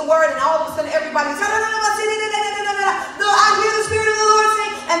teach the word, and all of a sudden everybody's, no, I hear the Spirit of the Lord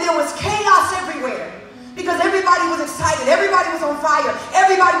saying, and there was chaos everywhere. Because everybody was excited, everybody was on fire,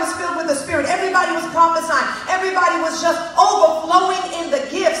 everybody was filled with the Spirit, everybody was prophesying, everybody was just overflowing in the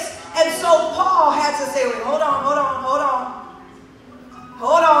gifts. And so Paul had to say, wait, hold on.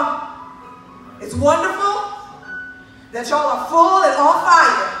 It's wonderful that y'all are full and on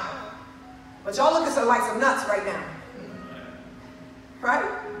fire, but y'all looking like some nuts right now. Right?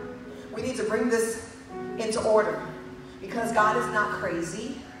 We need to bring this into order, because God is not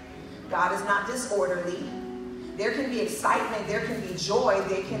crazy. God is not disorderly. There can be excitement, there can be joy,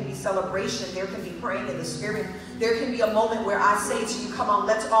 there can be celebration, there can be praying in the Spirit. There can be a moment where I say to you, come on,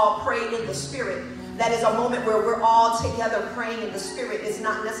 let's all pray in the Spirit. That is a moment where we're all together praying in the Spirit. It's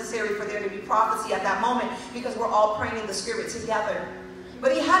not necessary for there to be prophecy at that moment, because we're all praying in the Spirit together.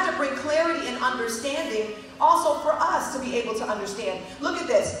 But he had to bring clarity and understanding also for us to be able to understand. Look at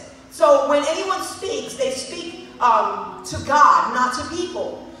this. So when anyone speaks, they speak to God, not to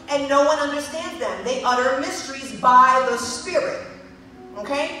people. And no one understands them. They utter mysteries by the Spirit.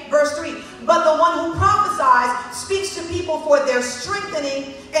 Okay? Verse 3. But the one who prophesies speaks to people for their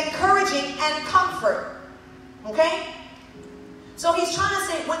strengthening, encouraging, and comfort. Okay? So he's trying to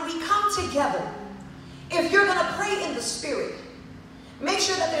say, when we come together, if you're going to pray in the Spirit, make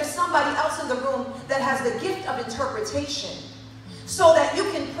sure that there's somebody else in the room that has the gift of interpretation, so that you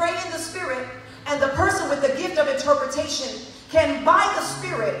can pray in the Spirit, and the person with the gift of interpretation can, by the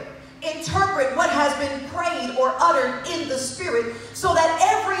Spirit, interpret what has been prayed or uttered in the Spirit, so that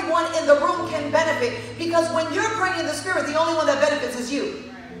everyone in the room can benefit. Because when you're praying in the Spirit, the only one that benefits is you.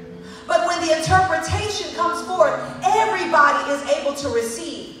 But when the interpretation comes forth, everybody is able to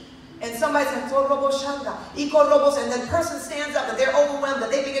receive. And somebody says, and the person stands up and they're overwhelmed,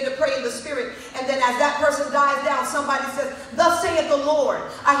 and they begin to pray in the Spirit. And then as that person dies down, somebody says, thus saith the Lord.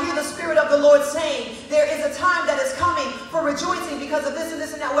 I hear the Spirit of the Lord saying, there is a time that is coming for rejoicing because of this and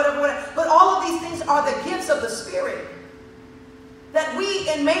this and that, whatever. But all of these things are the gifts of the Spirit. That we,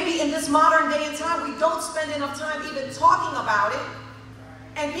 and maybe in this modern day and time, we don't spend enough time even talking about it.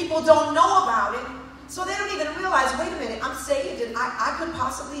 And people don't know about it. So they don't even realize, wait a minute, I'm saved and I could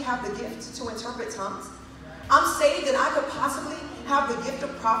possibly have the gift to interpret tongues. I'm saved and I could possibly have the gift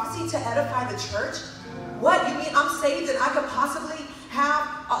of prophecy to edify the church. What? You mean I'm saved and I could possibly have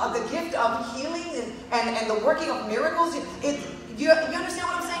the gift of healing and the working of miracles? You understand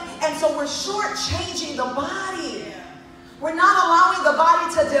what I'm saying? And so we're shortchanging the body. We're not allowing the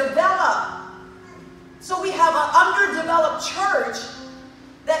body to develop. So we have an underdeveloped church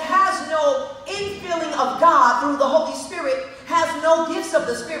that has no infilling of God through the Holy Spirit, has no gifts of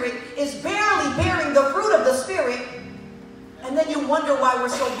the Spirit, is barely bearing the fruit of the Spirit, and then you wonder why we're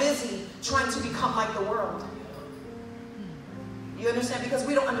so busy trying to become like the world. You understand? Because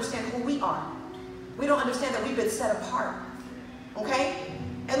we don't understand who we are. We don't understand that we've been set apart. Okay?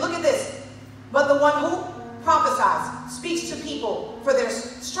 And look at this. But the one who prophesies speaks to people for their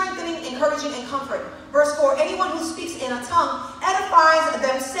strengthening, encouraging, and comfort. Verse 4, anyone who speaks in a tongue edifies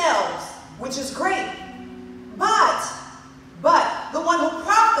themselves, which is great. But the one who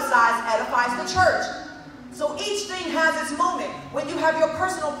prophesies edifies the church. So each thing has its moment. When you have your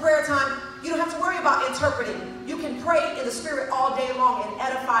personal prayer time, you don't have to worry about interpreting. You can pray in the Spirit all day long and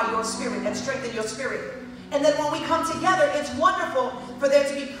edify your spirit and strengthen your spirit. And then when we come together, it's wonderful for there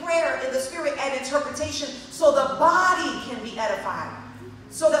to be prayer in the Spirit and interpretation, so the body can be edified,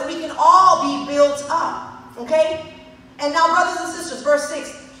 so that we can all be built up. Okay? And now, brothers and sisters, verse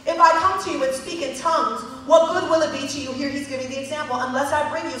 6. If I come to you and speak in tongues, what good will it be to you? Here he's giving the example. Unless I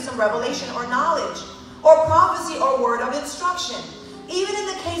bring you some revelation or knowledge, or prophecy or word of instruction. Even in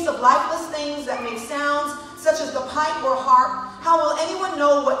the case of lifeless things that make sounds, such as the pipe or harp, how will anyone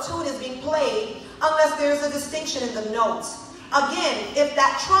know what tune is being played unless there's a distinction in the notes? Again, if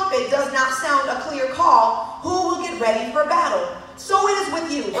that trumpet does not sound a clear call, who will get ready for battle? So it is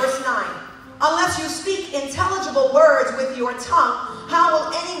with you, verse 9. Unless you speak intelligible words with your tongue, how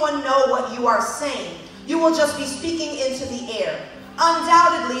will anyone know what you are saying? You will just be speaking into the air.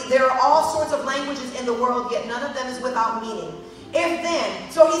 Undoubtedly, there are all sorts of languages in the world, yet none of them is without meaning. If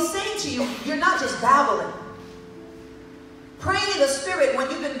then, so he's saying to you, you're not just babbling. Praying in the Spirit, when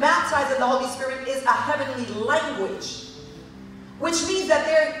you've been baptized in the Holy Spirit, is a heavenly language, which means that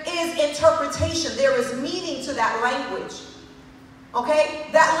there is interpretation. There is meaning to that language. Okay?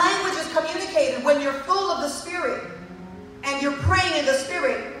 That language is communicated when you're full of the Spirit and you're praying in the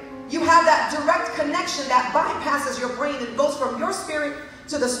Spirit. You have that direct connection that bypasses your brain. It goes from your spirit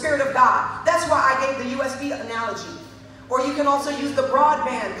to the Spirit of God. That's why I gave the USB analogy. Or you can also use the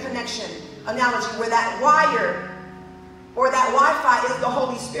broadband connection analogy, where that wire or that Wi-Fi is the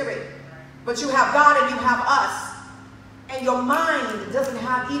Holy Spirit. But you have God and you have us. And your mind doesn't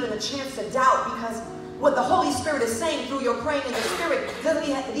have even a chance to doubt, because what the Holy Spirit is saying through your praying in the Spirit doesn't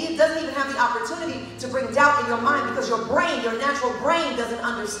even have the opportunity to bring doubt in your mind, because your brain, your natural brain, doesn't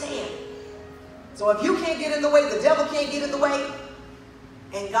understand. So if you can't get in the way, the devil can't get in the way,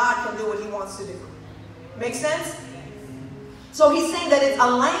 and God can do what he wants to do. Make sense? So he's saying that it's a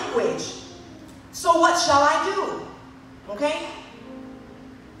language. So what shall I do? Okay?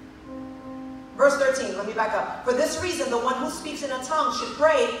 Verse 13, let me back up. For this reason, the one who speaks in a tongue should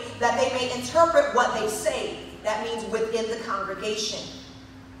pray that they may interpret what they say. That means within the congregation.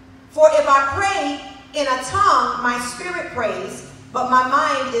 For if I pray in a tongue, my spirit prays, but my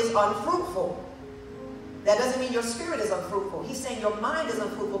mind is unfruitful. That doesn't mean your spirit is unfruitful. He's saying your mind is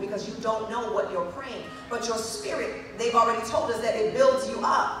unfruitful because you don't know what you're praying. But your spirit, they've already told us that it builds you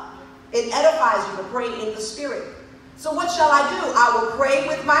up. It edifies you to pray in the Spirit. So what shall I do? I will pray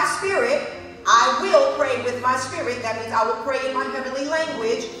with my spirit. I will pray with my spirit. That means I will pray in my heavenly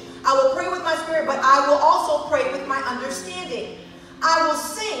language. I will pray with my spirit, but I will also pray with my understanding. I will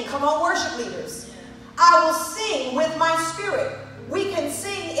sing. Come on, worship leaders. I will sing with my spirit. We can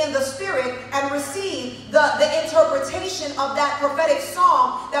sing in the Spirit and receive the interpretation of that prophetic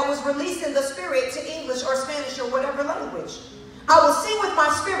song that was released in the Spirit to English or Spanish or whatever language. I will sing with my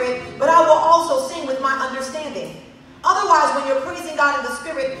spirit, but I will also sing with my understanding. Otherwise, when you're praising God in the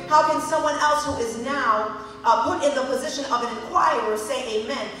Spirit, how can someone else who is now put in the position of an inquirer say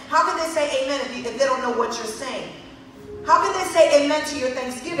amen? How can they say amen if they don't know what you're saying? How can they say amen to your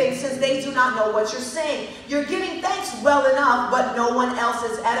thanksgiving since they do not know what you're saying? You're giving thanks well enough, but no one else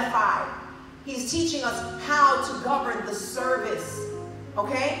is edified. He's teaching us how to govern the service.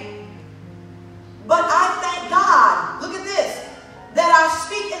 Okay? But I thank God, look at this, that I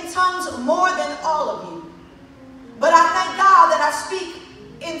speak in tongues more than all of you. But I thank God that I speak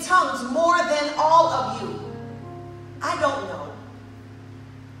in tongues more than all of you. I don't know.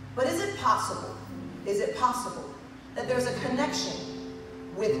 But is it possible? Is it possible that there's a connection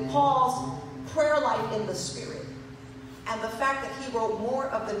with Paul's prayer life in the Spirit and the fact that he wrote more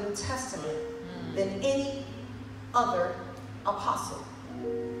of the New Testament than any other apostle?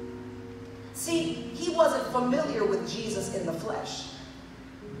 See, he wasn't familiar with Jesus in the flesh.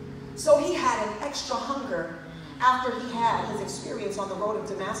 So he had an extra hunger after he had his experience on the road of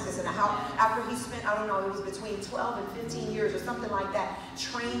Damascus, and how after he spent, I don't know, it was between 12 and 15 years or something like that,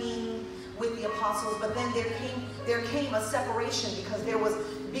 training with the apostles. But then there came a separation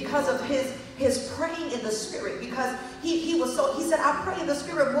because of his praying in the Spirit, because he said, I pray in the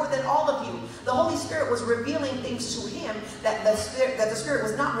Spirit more than all of you. The Holy Spirit was revealing things to him that the Spirit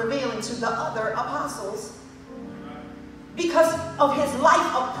was not revealing to the other apostles, because of his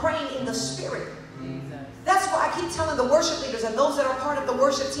life of praying in the Spirit. That's why I keep telling the worship leaders and those that are part of the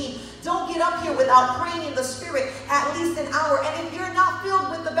worship team, don't get up here without praying in the Spirit at least an hour. And if you're not filled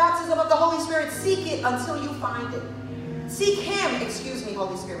with the baptism of the Holy Spirit, seek it until you find it. Seek Him, excuse me,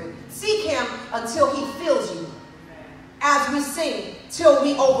 Holy Spirit. Seek Him until He fills you. As we sing, till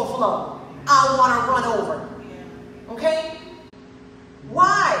we overflow. I want to run over. Okay?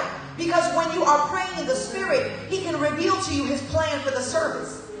 Why? Because when you are praying in the Spirit, He can reveal to you His plan for the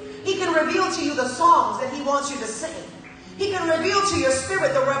service. He can reveal to you the songs that He wants you to sing. He can reveal to your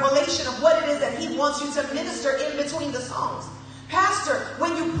spirit the revelation of what it is that He wants you to minister in between the songs. Pastor,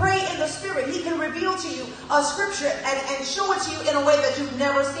 when you pray in the Spirit, He can reveal to you a scripture and show it to you in a way that you've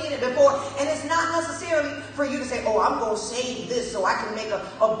never seen it before. And it's not necessarily for you to say, oh, I'm going to save this so I can make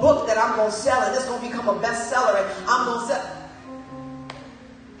a book that I'm going to sell, and it's going to become a bestseller, and I'm going to sell.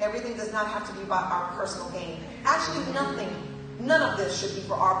 Everything does not have to be about our personal gain. Actually, none of this should be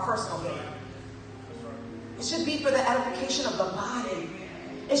for our personal gain. It should be for the edification of the body.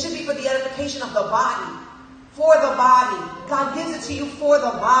 It should be for the edification of the body. For the body. God gives it to you for the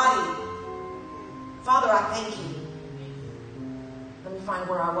body. Father, I thank you. Let me find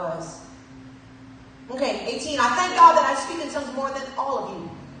where I was. Okay, 18. I thank God that I speak in tongues more than all of you.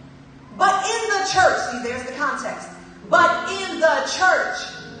 But in the church, see, there's the context. But in the church,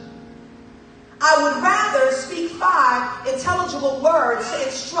 I would rather speak 5 intelligible words to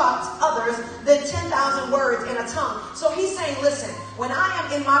instruct others than 10,000 words in a tongue. So he's saying, listen, when I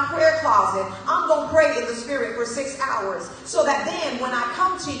am in my prayer closet, I'm going to pray in the Spirit for 6 hours. So that then when I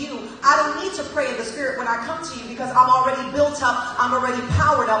come to you, I don't need to pray in the Spirit when I come to you because I'm already built up, I'm already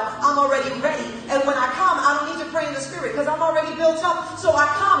powered up, I'm already ready. And when I come, I don't need to pray in the Spirit because I'm already built up. So I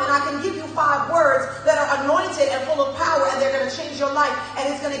come and I can give you 5 words that are anointed and full of power, and they're going to change your life, and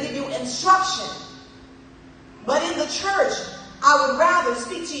it's going to give you instruction. But in the church, I would rather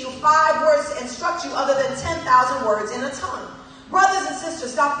speak to you 5 words to instruct you other than 10,000 words in a tongue. Brothers and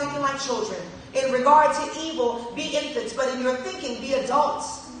sisters, stop thinking like children. In regard to evil, be infants, but in your thinking, be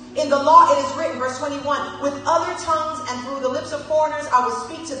adults. In the law, it is written, verse 21, with other tongues and through the lips of foreigners, I will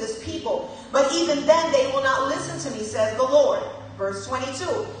speak to this people. But even then, they will not listen to me, says the Lord. Verse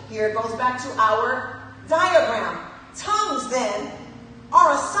 22, here it goes back to our diagram. Tongues, then,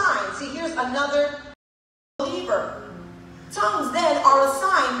 are a sign. See, here's another believer. Tongues then are a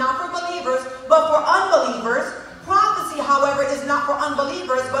sign not for believers but for unbelievers. Prophecy, however, is not for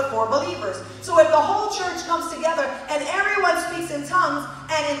unbelievers but for believers. So if the whole church comes together and everyone speaks in tongues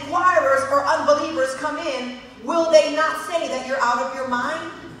and inquirers or unbelievers come in, will they not say that you're out of your mind?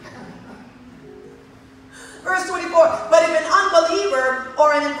 Verse 24, but if an unbeliever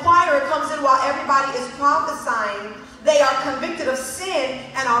or an inquirer comes in while everybody is prophesying, they are convicted of sin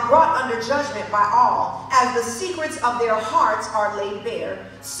and are brought under judgment by all, as the secrets of their hearts are laid bare.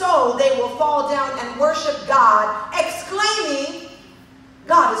 So they will fall down and worship God, exclaiming,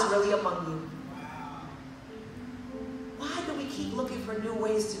 God is really among you. Why do we keep looking for new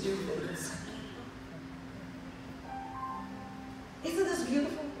ways to do things? Isn't this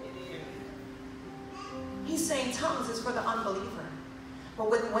beautiful? He's saying tongues is for the unbeliever.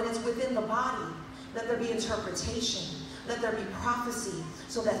 But when it's within the body, let there be interpretation. Let there be prophecy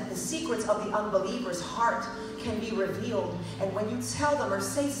so that the secrets of the unbeliever's heart can be revealed. And when you tell them or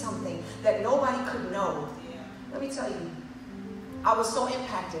say something that nobody could know, let me tell you, I was so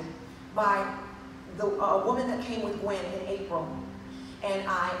impacted by the woman that came with Gwen in April. And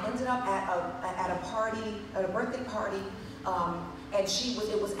I ended up at a party, at a birthday party, and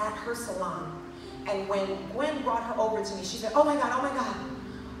it was at her salon. And when Gwen brought her over to me, she said, oh my God, oh my God.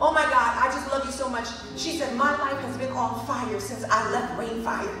 Oh my God, I just love you so much. She said, my life has been on fire since I left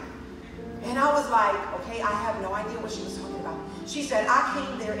Rainfire. And I was like, okay, I have no idea what she was talking about. She said, I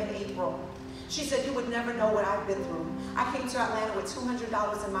came there in April. She said, you would never know what I've been through. I came to Atlanta with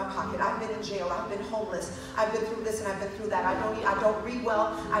 $200 in my pocket. I've been in jail. I've been homeless. I've been through this and I've been through that. I don't read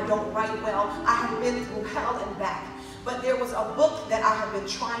well. I don't write well. I have been through hell and back. But there was a book that I have been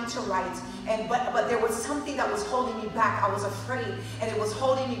trying to write, but there was something that was holding me back. I was afraid, and it was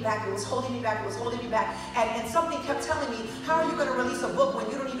holding me back. It was holding me back. It was holding me back. And something kept telling me, how are you going to release a book when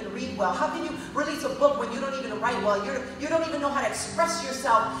you don't even read well? How can you release a book when you don't even write well? You don't even know how to express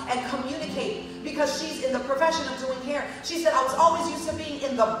yourself and communicate, because she's in the profession of doing hair. She said, I was always used to being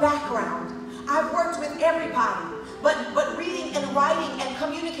in the background. I've worked with everybody. But reading and writing and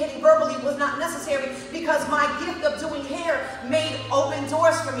communicating verbally was not necessary because my gift of doing hair made open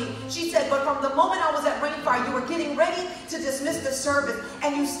doors for me. She said, but from the moment I was at Rainfire, you were getting ready to dismiss the service,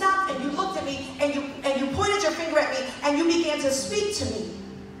 and you stopped and you looked at me and you pointed your finger at me and you began to speak to me.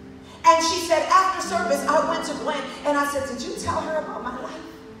 And she said, after service, I went to Gwen and I said, did you tell her about my life?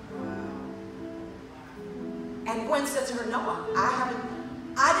 And Gwen said to her, no, I haven't.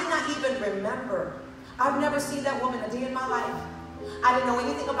 I did not even remember. I've never seen that woman a day in my life. I didn't know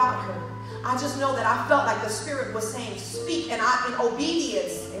anything about her. I just know that I felt like the Spirit was saying, speak, and I, in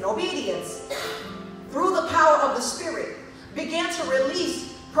obedience, through the power of the Spirit, began to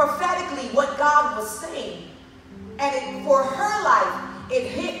release prophetically what God was saying. And for her life,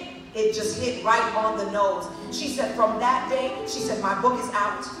 it just hit right on the nose. She said, from that day, she said, my book is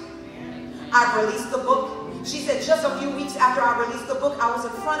out. I've released the book. She said, just a few weeks after I released the book, I was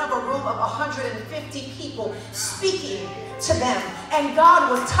in front of a room of 150 people speaking to them. And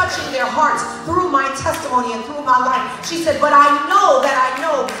God was touching their hearts through my testimony and through my life. She said, but I know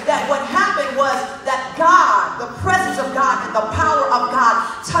that what happened was that God, the presence of God and the power of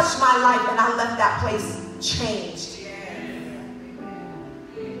God touched my life, and I left that place changed.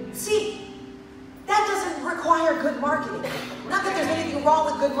 See, that doesn't require good marketing. Not that there's anything wrong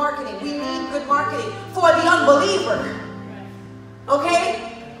with good marketing. We need good marketing for the unbeliever.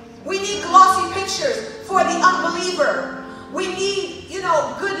 Okay? We need glossy pictures for the unbeliever. We need,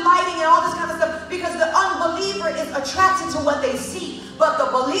 good lighting and all this kind of stuff, because the unbeliever is attracted to what they see. But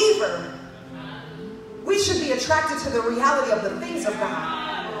the believer, we should be attracted to the reality of the things of God.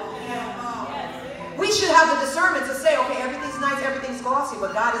 We should have the discernment to say, okay, everything's nice, everything's glossy,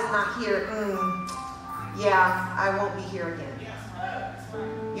 but God is not here. Yeah, I won't be here again.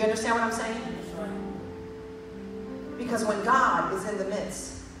 You understand what I'm saying? Because when God is in the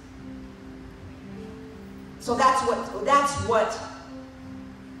midst, so that's what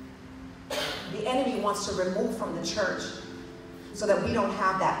the enemy wants to remove from the church, so that we don't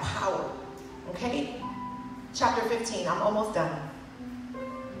have that power. Okay? Chapter 15, I'm almost done.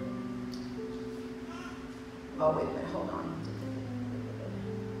 Oh, wait a minute, hold on.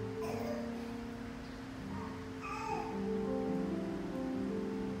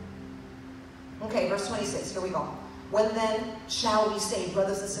 Okay, verse 26, here we go. When then shall we say,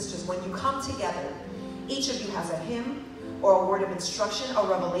 brothers and sisters, when you come together, each of you has a hymn, or a word of instruction, a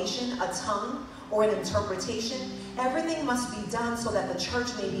revelation, a tongue, or an interpretation. Everything must be done so that the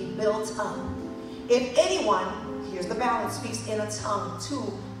church may be built up. If anyone, here's the balance, speaks in a tongue,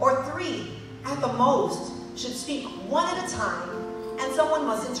 2 or 3 at the most, should speak one at a time, and someone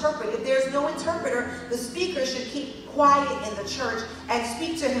must interpret. If there's no interpreter, the speaker should keep quiet in the church and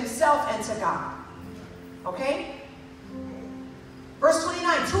speak to himself and to God. Okay? Verse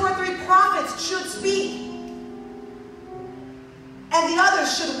 29, 2 or 3 prophets should speak, and the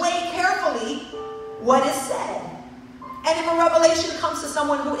others should weigh carefully what is said. And if a revelation comes to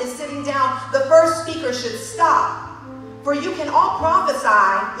someone who is sitting down, the first speaker should stop. For you can all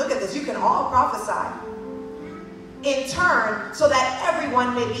prophesy, look at this, you can all prophesy in turn, so that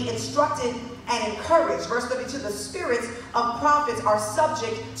everyone may be instructed and encouraged. Verse 32, the spirits of prophets are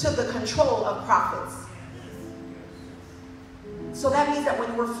subject to the control of prophets. So that means that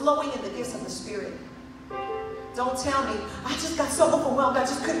when we're flowing in the gifts of the Spirit, don't tell me, I just got so overwhelmed, I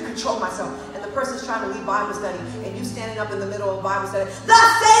just couldn't control myself. And the person's trying to lead Bible study, and you standing up in the middle of Bible study,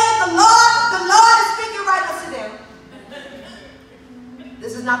 thus saith the Lord is speaking right now. Sit down.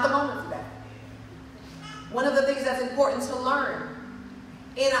 This is not the moment for that. One of the things that's important to learn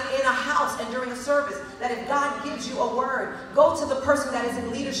in a house and during a service, that if God gives you a word, go to the person that is in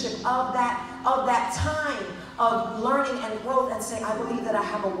leadership of that time of learning and growth and say, I believe that I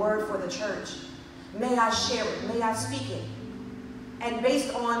have a word for the church. May I share it? May I speak it? And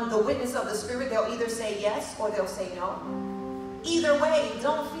based on the witness of the Spirit, they'll either say yes or they'll say no. Either way,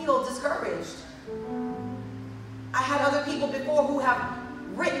 don't feel discouraged. I had other people before who have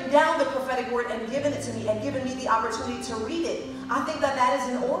written down the prophetic word and given it to me and given me the opportunity to read it. I think that that is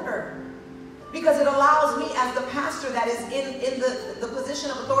in order, because it allows me as the pastor that is in the position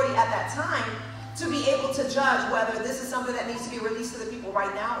of authority at that time to be able to judge whether this is something that needs to be released to the people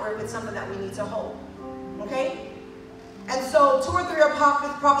right now or if it's something that we need to hold. Okay? And so 2 or 3 are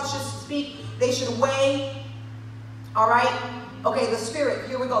prophets should speak. They should weigh. All right? Okay, the Spirit.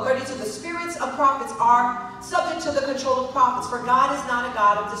 Here we go. 32. The spirits of prophets are subject to the control of prophets. For God is not a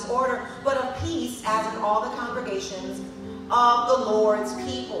God of disorder, but of peace, as in all the congregations of the Lord's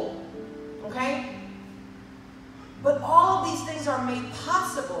people. Okay? But all of these things are made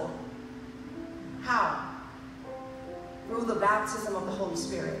possible. How? Through the baptism of the Holy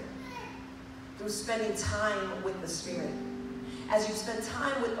Spirit. Through spending time with the Spirit. As you spend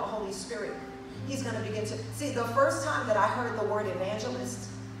time with the Holy Spirit, He's going to begin to... See, the first time that I heard the word evangelist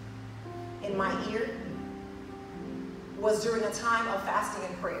in my ear was during a time of fasting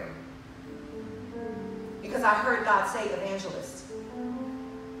and prayer. Because I heard God say evangelist.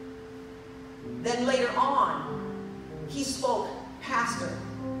 Then later on, He spoke pastor.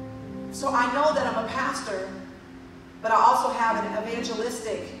 So I know that I'm a pastor, but I also have an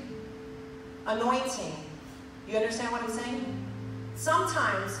evangelistic anointing. You understand what I'm saying?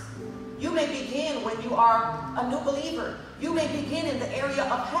 Sometimes you may begin when you are a new believer. You may begin in the area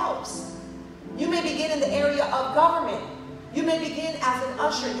of helps. You may begin in the area of government. You may begin as an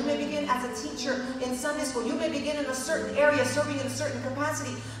usher. You may begin as a teacher in Sunday school. You may begin in a certain area, serving in a certain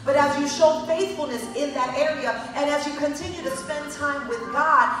capacity. But as you show faithfulness in that area, and as you continue to spend time with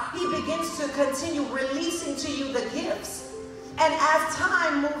God, He begins to continue releasing to you the gifts. And as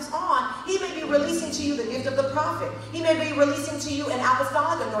time moves on, He may be releasing to you the gift of the prophet. He may be releasing to you an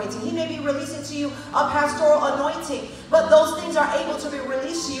apostolic anointing. He may be releasing to you a pastoral anointing. But those things are able to be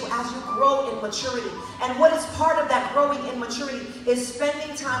released to you as you grow in maturity. And what is part of that growing in maturity is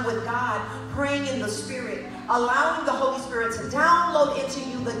spending time with God, praying in the Spirit, allowing the Holy Spirit to download into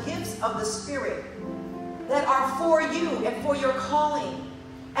you the gifts of the Spirit that are for you and for your calling.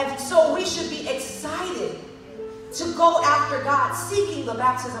 And so we should be excited to go after God, seeking the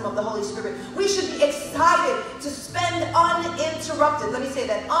baptism of the Holy Spirit. We should be excited to spend uninterrupted. Let me say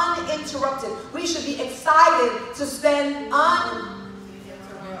that, uninterrupted. We should be excited to spend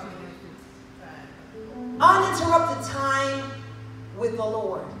uninterrupted time with the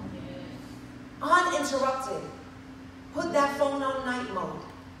Lord. Uninterrupted. Put that phone on night mode.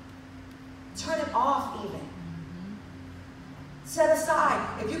 Turn it off even. Set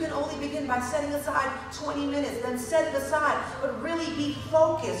aside. If you can only begin by setting aside 20 minutes, then set it aside. But really be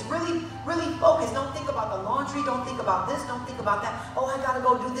focused. Really, really focused. Don't think about the laundry. Don't think about this. Don't think about that. Oh, I got to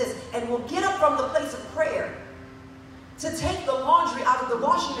go do this. And we'll get up from the place of prayer to take the laundry out of the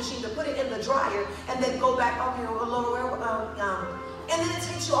washing machine, to put it in the dryer, and then go back, okay, and then it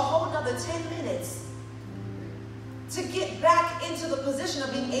takes you a whole nother 10 minutes to get back into the position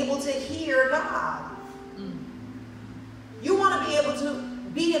of being able to hear God. You want to be able to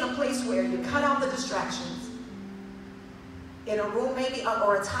be in a place where you cut out the distractions, in a room maybe,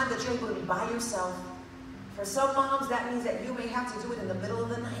 or a time that you're able to be by yourself. For some moms, that means that you may have to do it in the middle of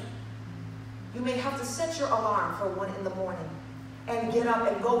the night. You may have to set your alarm for 1 in the morning and get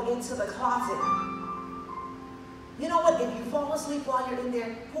up and go into the closet. You know what? If you fall asleep while you're in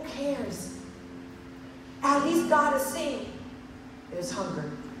there, who cares? At least God is saying, there's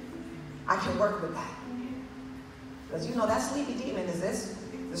hunger. I can work with that. Because you know that sleepy demon is this.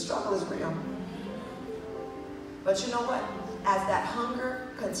 The struggle is real. But you know what? As that hunger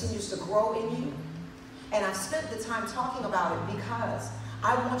continues to grow in you, and I've spent the time talking about it because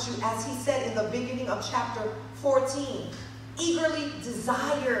I want you, as he said in the beginning of chapter 14, eagerly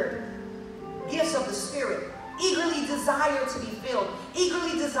desire gifts of the Spirit. Eagerly desire to be filled.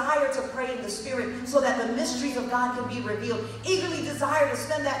 Eagerly desire to pray in the Spirit so that the mysteries of God can be revealed. Eagerly desire to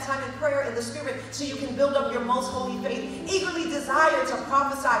spend that time in prayer in the Spirit so you can build up your most holy faith. Eagerly desire to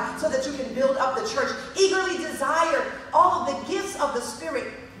prophesy so that you can build up the church. Eagerly desire all of the gifts of the Spirit,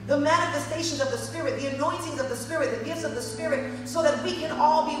 the manifestations of the Spirit, the anointings of the Spirit, the gifts of the Spirit, so that we can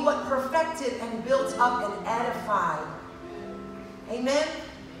all be what? Perfected and built up and edified. Amen?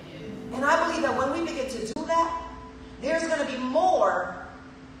 And I believe that when we begin to do that, there's going to be more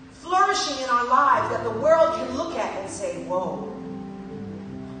flourishing in our lives that the world can look at and say, whoa.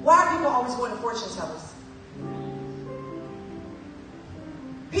 Why are people always going to fortune tellers?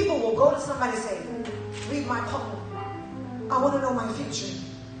 People will go to somebody and say, read my poem. I want to know my future.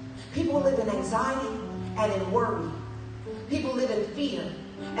 People live in anxiety and in worry. People live in fear.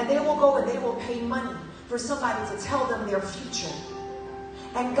 And they will go and they will pay money for somebody to tell them their future.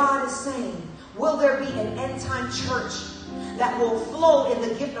 And God is saying, will there be an end-time church that will flow in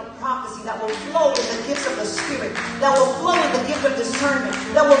the gift of prophecy, that will flow in the gifts of the Spirit, that will flow in the gift of discernment,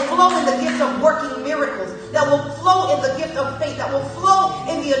 that will flow in the gift of working miracles, that will flow in the gift of faith, that will flow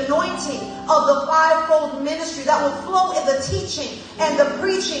in the anointing of the fivefold ministry, that will flow in the teaching and the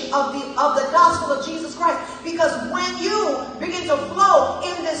preaching of the gospel of Jesus Christ? Because when you begin to flow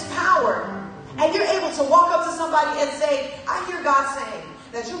in this power, and you're able to walk up to somebody and say, I hear God saying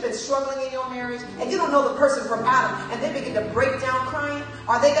that you've been struggling in your marriage and you don't know the person from Adam, and they begin to break down crying,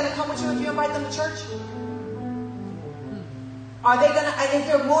 are they going to come with you if you invite them to church? Are they going to, is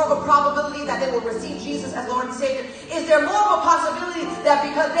there more of a probability that they will receive Jesus as Lord and Savior? Is there more of a possibility that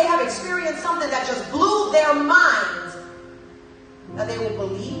because they have experienced something that just blew their minds, that they will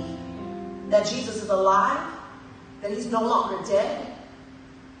believe that Jesus is alive, that he's no longer dead?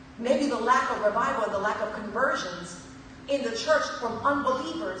 Maybe the lack of revival and the lack of conversions in the church from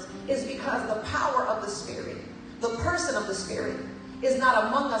unbelievers is because the power of the Spirit, the person of the Spirit, is not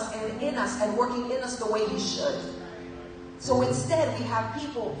among us and in us and working in us the way he should. So instead, we have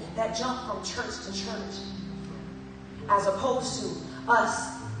people that jump from church to church, as opposed to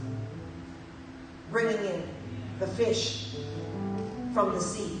us bringing in the fish from the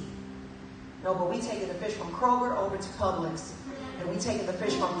sea. No, but we taking the fish from Kroger over to Publix. And we taking the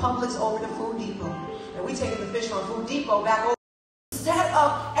fish from Publix over to Food Depot. And we taking the fish from Food Depot back over. Instead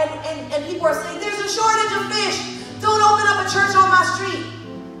of, and people are saying, there's a shortage of fish. Don't open up a church on my street.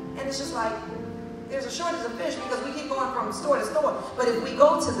 And it's just like, there's a shortage of fish because we keep going from store to store. But if we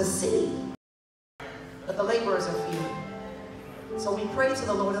go to the sea, but the laborers are few. So we pray to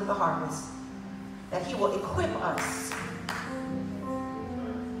the Lord of the harvest that he will equip us.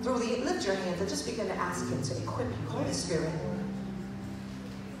 Lift your hands and just begin to ask him to equip you. Holy Spirit.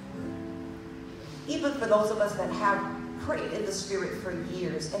 Even for those of us that have prayed in the Spirit for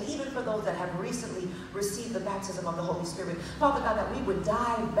years, and even for those that have recently received the baptism of the Holy Spirit, Father God, that we would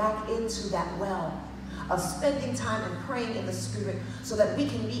dive back into that well of spending time and praying in the Spirit so that we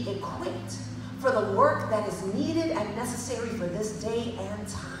can be equipped for the work that is needed and necessary for this day and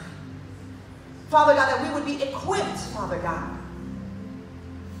time. Father God, that we would be equipped, Father God.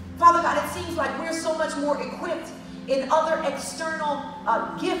 Father God, it seems like we're so much more equipped in other external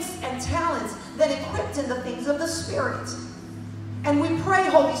gifts and talents than equipped in the things of the Spirit. And we pray,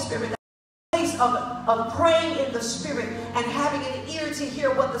 Holy Spirit, that place of praying in the Spirit and having an ear to to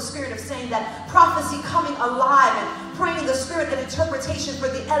hear what the Spirit is saying, that prophecy coming alive and praying in the Spirit and interpretation for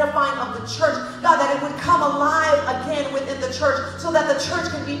the edifying of the church. God, that it would come alive again within the church so that the church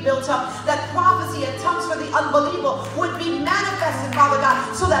can be built up. That prophecy and tongues for the unbelievable would be manifested, Father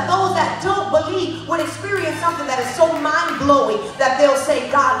God, so that those that don't believe would experience something that is so mind-blowing that they'll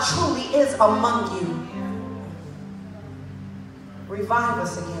say, God truly is among you. Revive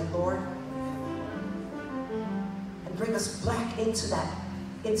us again, Lord. And bring us back into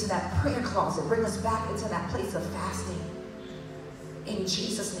that prayer closet. Bring us back into that place of fasting. In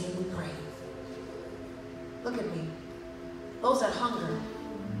Jesus' name we pray. Look at me. Those that hunger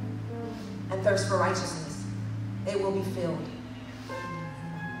and thirst for righteousness, they will be filled.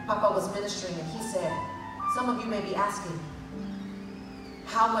 Papa was ministering and he said, some of you may be asking,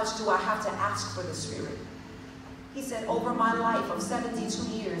 how much do I have to ask for the Spirit? He said, over my life of 72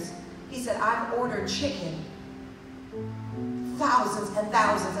 years, he said, I've ordered chicken thousands and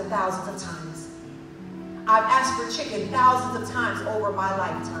thousands and thousands of times. I've asked for chicken thousands of times over my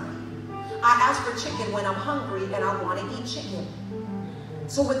lifetime. I ask for chicken when I'm hungry and I want to eat chicken.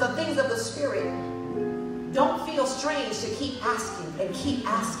 So with the things of the Spirit, don't feel strange to keep asking and keep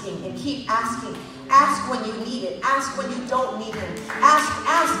asking and keep asking. Ask when you need it. Ask when you don't need Him. Ask.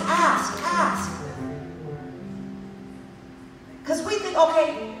 Because we think,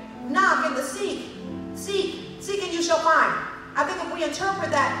 okay, knock and the seek and you shall find. I think if we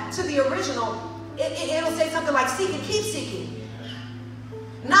interpret that to the original, it'll say something like seek and keep seeking.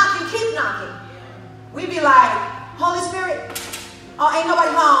 Knock and keep knocking. We'd be like, Holy Spirit, oh, ain't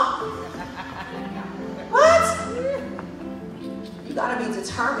nobody home. What? You got to be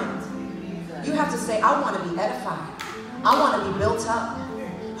determined. You have to say, I want to be edified. I want to be built up.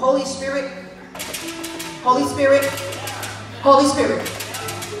 Holy Spirit, Holy Spirit, Holy Spirit,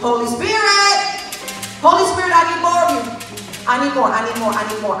 Holy Spirit, Holy Spirit, I need more of you. I need more, I need more, I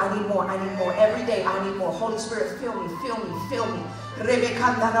need more, I need more, I need more. Every day I need more. Holy Spirit, fill me, fill me, fill me.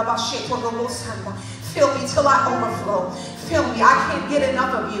 Fill me till I overflow. Fill me. I can't get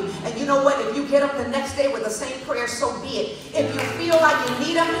enough of you. And you know what? If you get up the next day with the same prayer, so be it. If you feel like you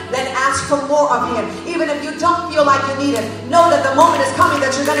need Him, then ask for more of Him. Even if you don't feel like you need Him, know that the moment is coming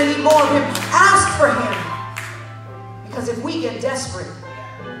that you're going to need more of Him. Ask for Him. Because if we get desperate,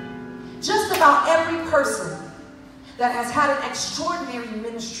 just about every person that has had an extraordinary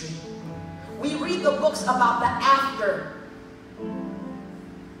ministry, we read the books about the after.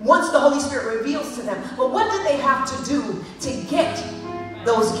 Once the Holy Spirit reveals to them. But what did they have to do to get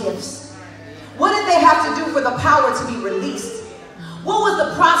those gifts? What did they have to do for the power to be released? What was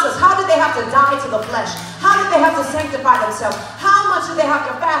the process? How did they have to die to the flesh? How did they have to sanctify themselves? How much did they have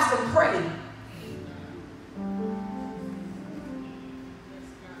to fast and pray?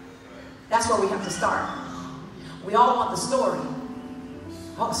 That's where we have to start. We all want the story.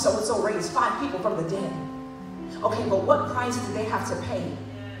 Oh, so-and-so raised 5 people from the dead. Okay, but what price did they have to pay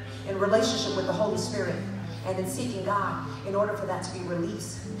in relationship with the Holy Spirit and in seeking God in order for that to be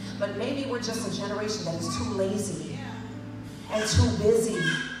released? But maybe we're just a generation that is too lazy and too busy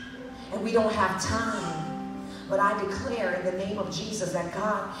and we don't have time. But I declare in the name of Jesus that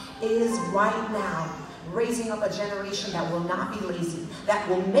God is right now raising up a generation that will not be lazy, that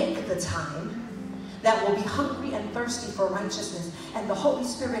will make the time, that will be hungry and thirsty for righteousness. And the Holy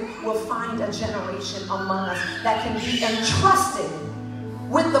Spirit will find a generation among us that can be entrusted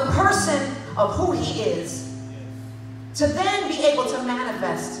with the person of who He is, to then be able to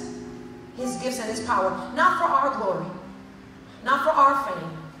manifest His gifts and His power, not for our glory, not for our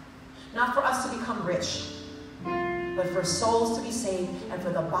fame, not for us to become rich, but for souls to be saved and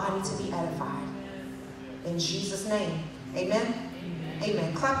for the body to be edified. In Jesus' name, amen.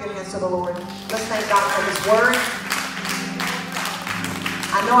 Amen. Clap your hands to the Lord. Let's thank God for His word.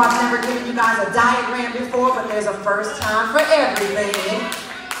 I know I've never given you guys a diagram before, but there's a first time for everything.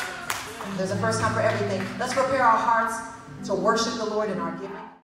 There's a first time for everything. Let's prepare our hearts to worship the Lord in our giving.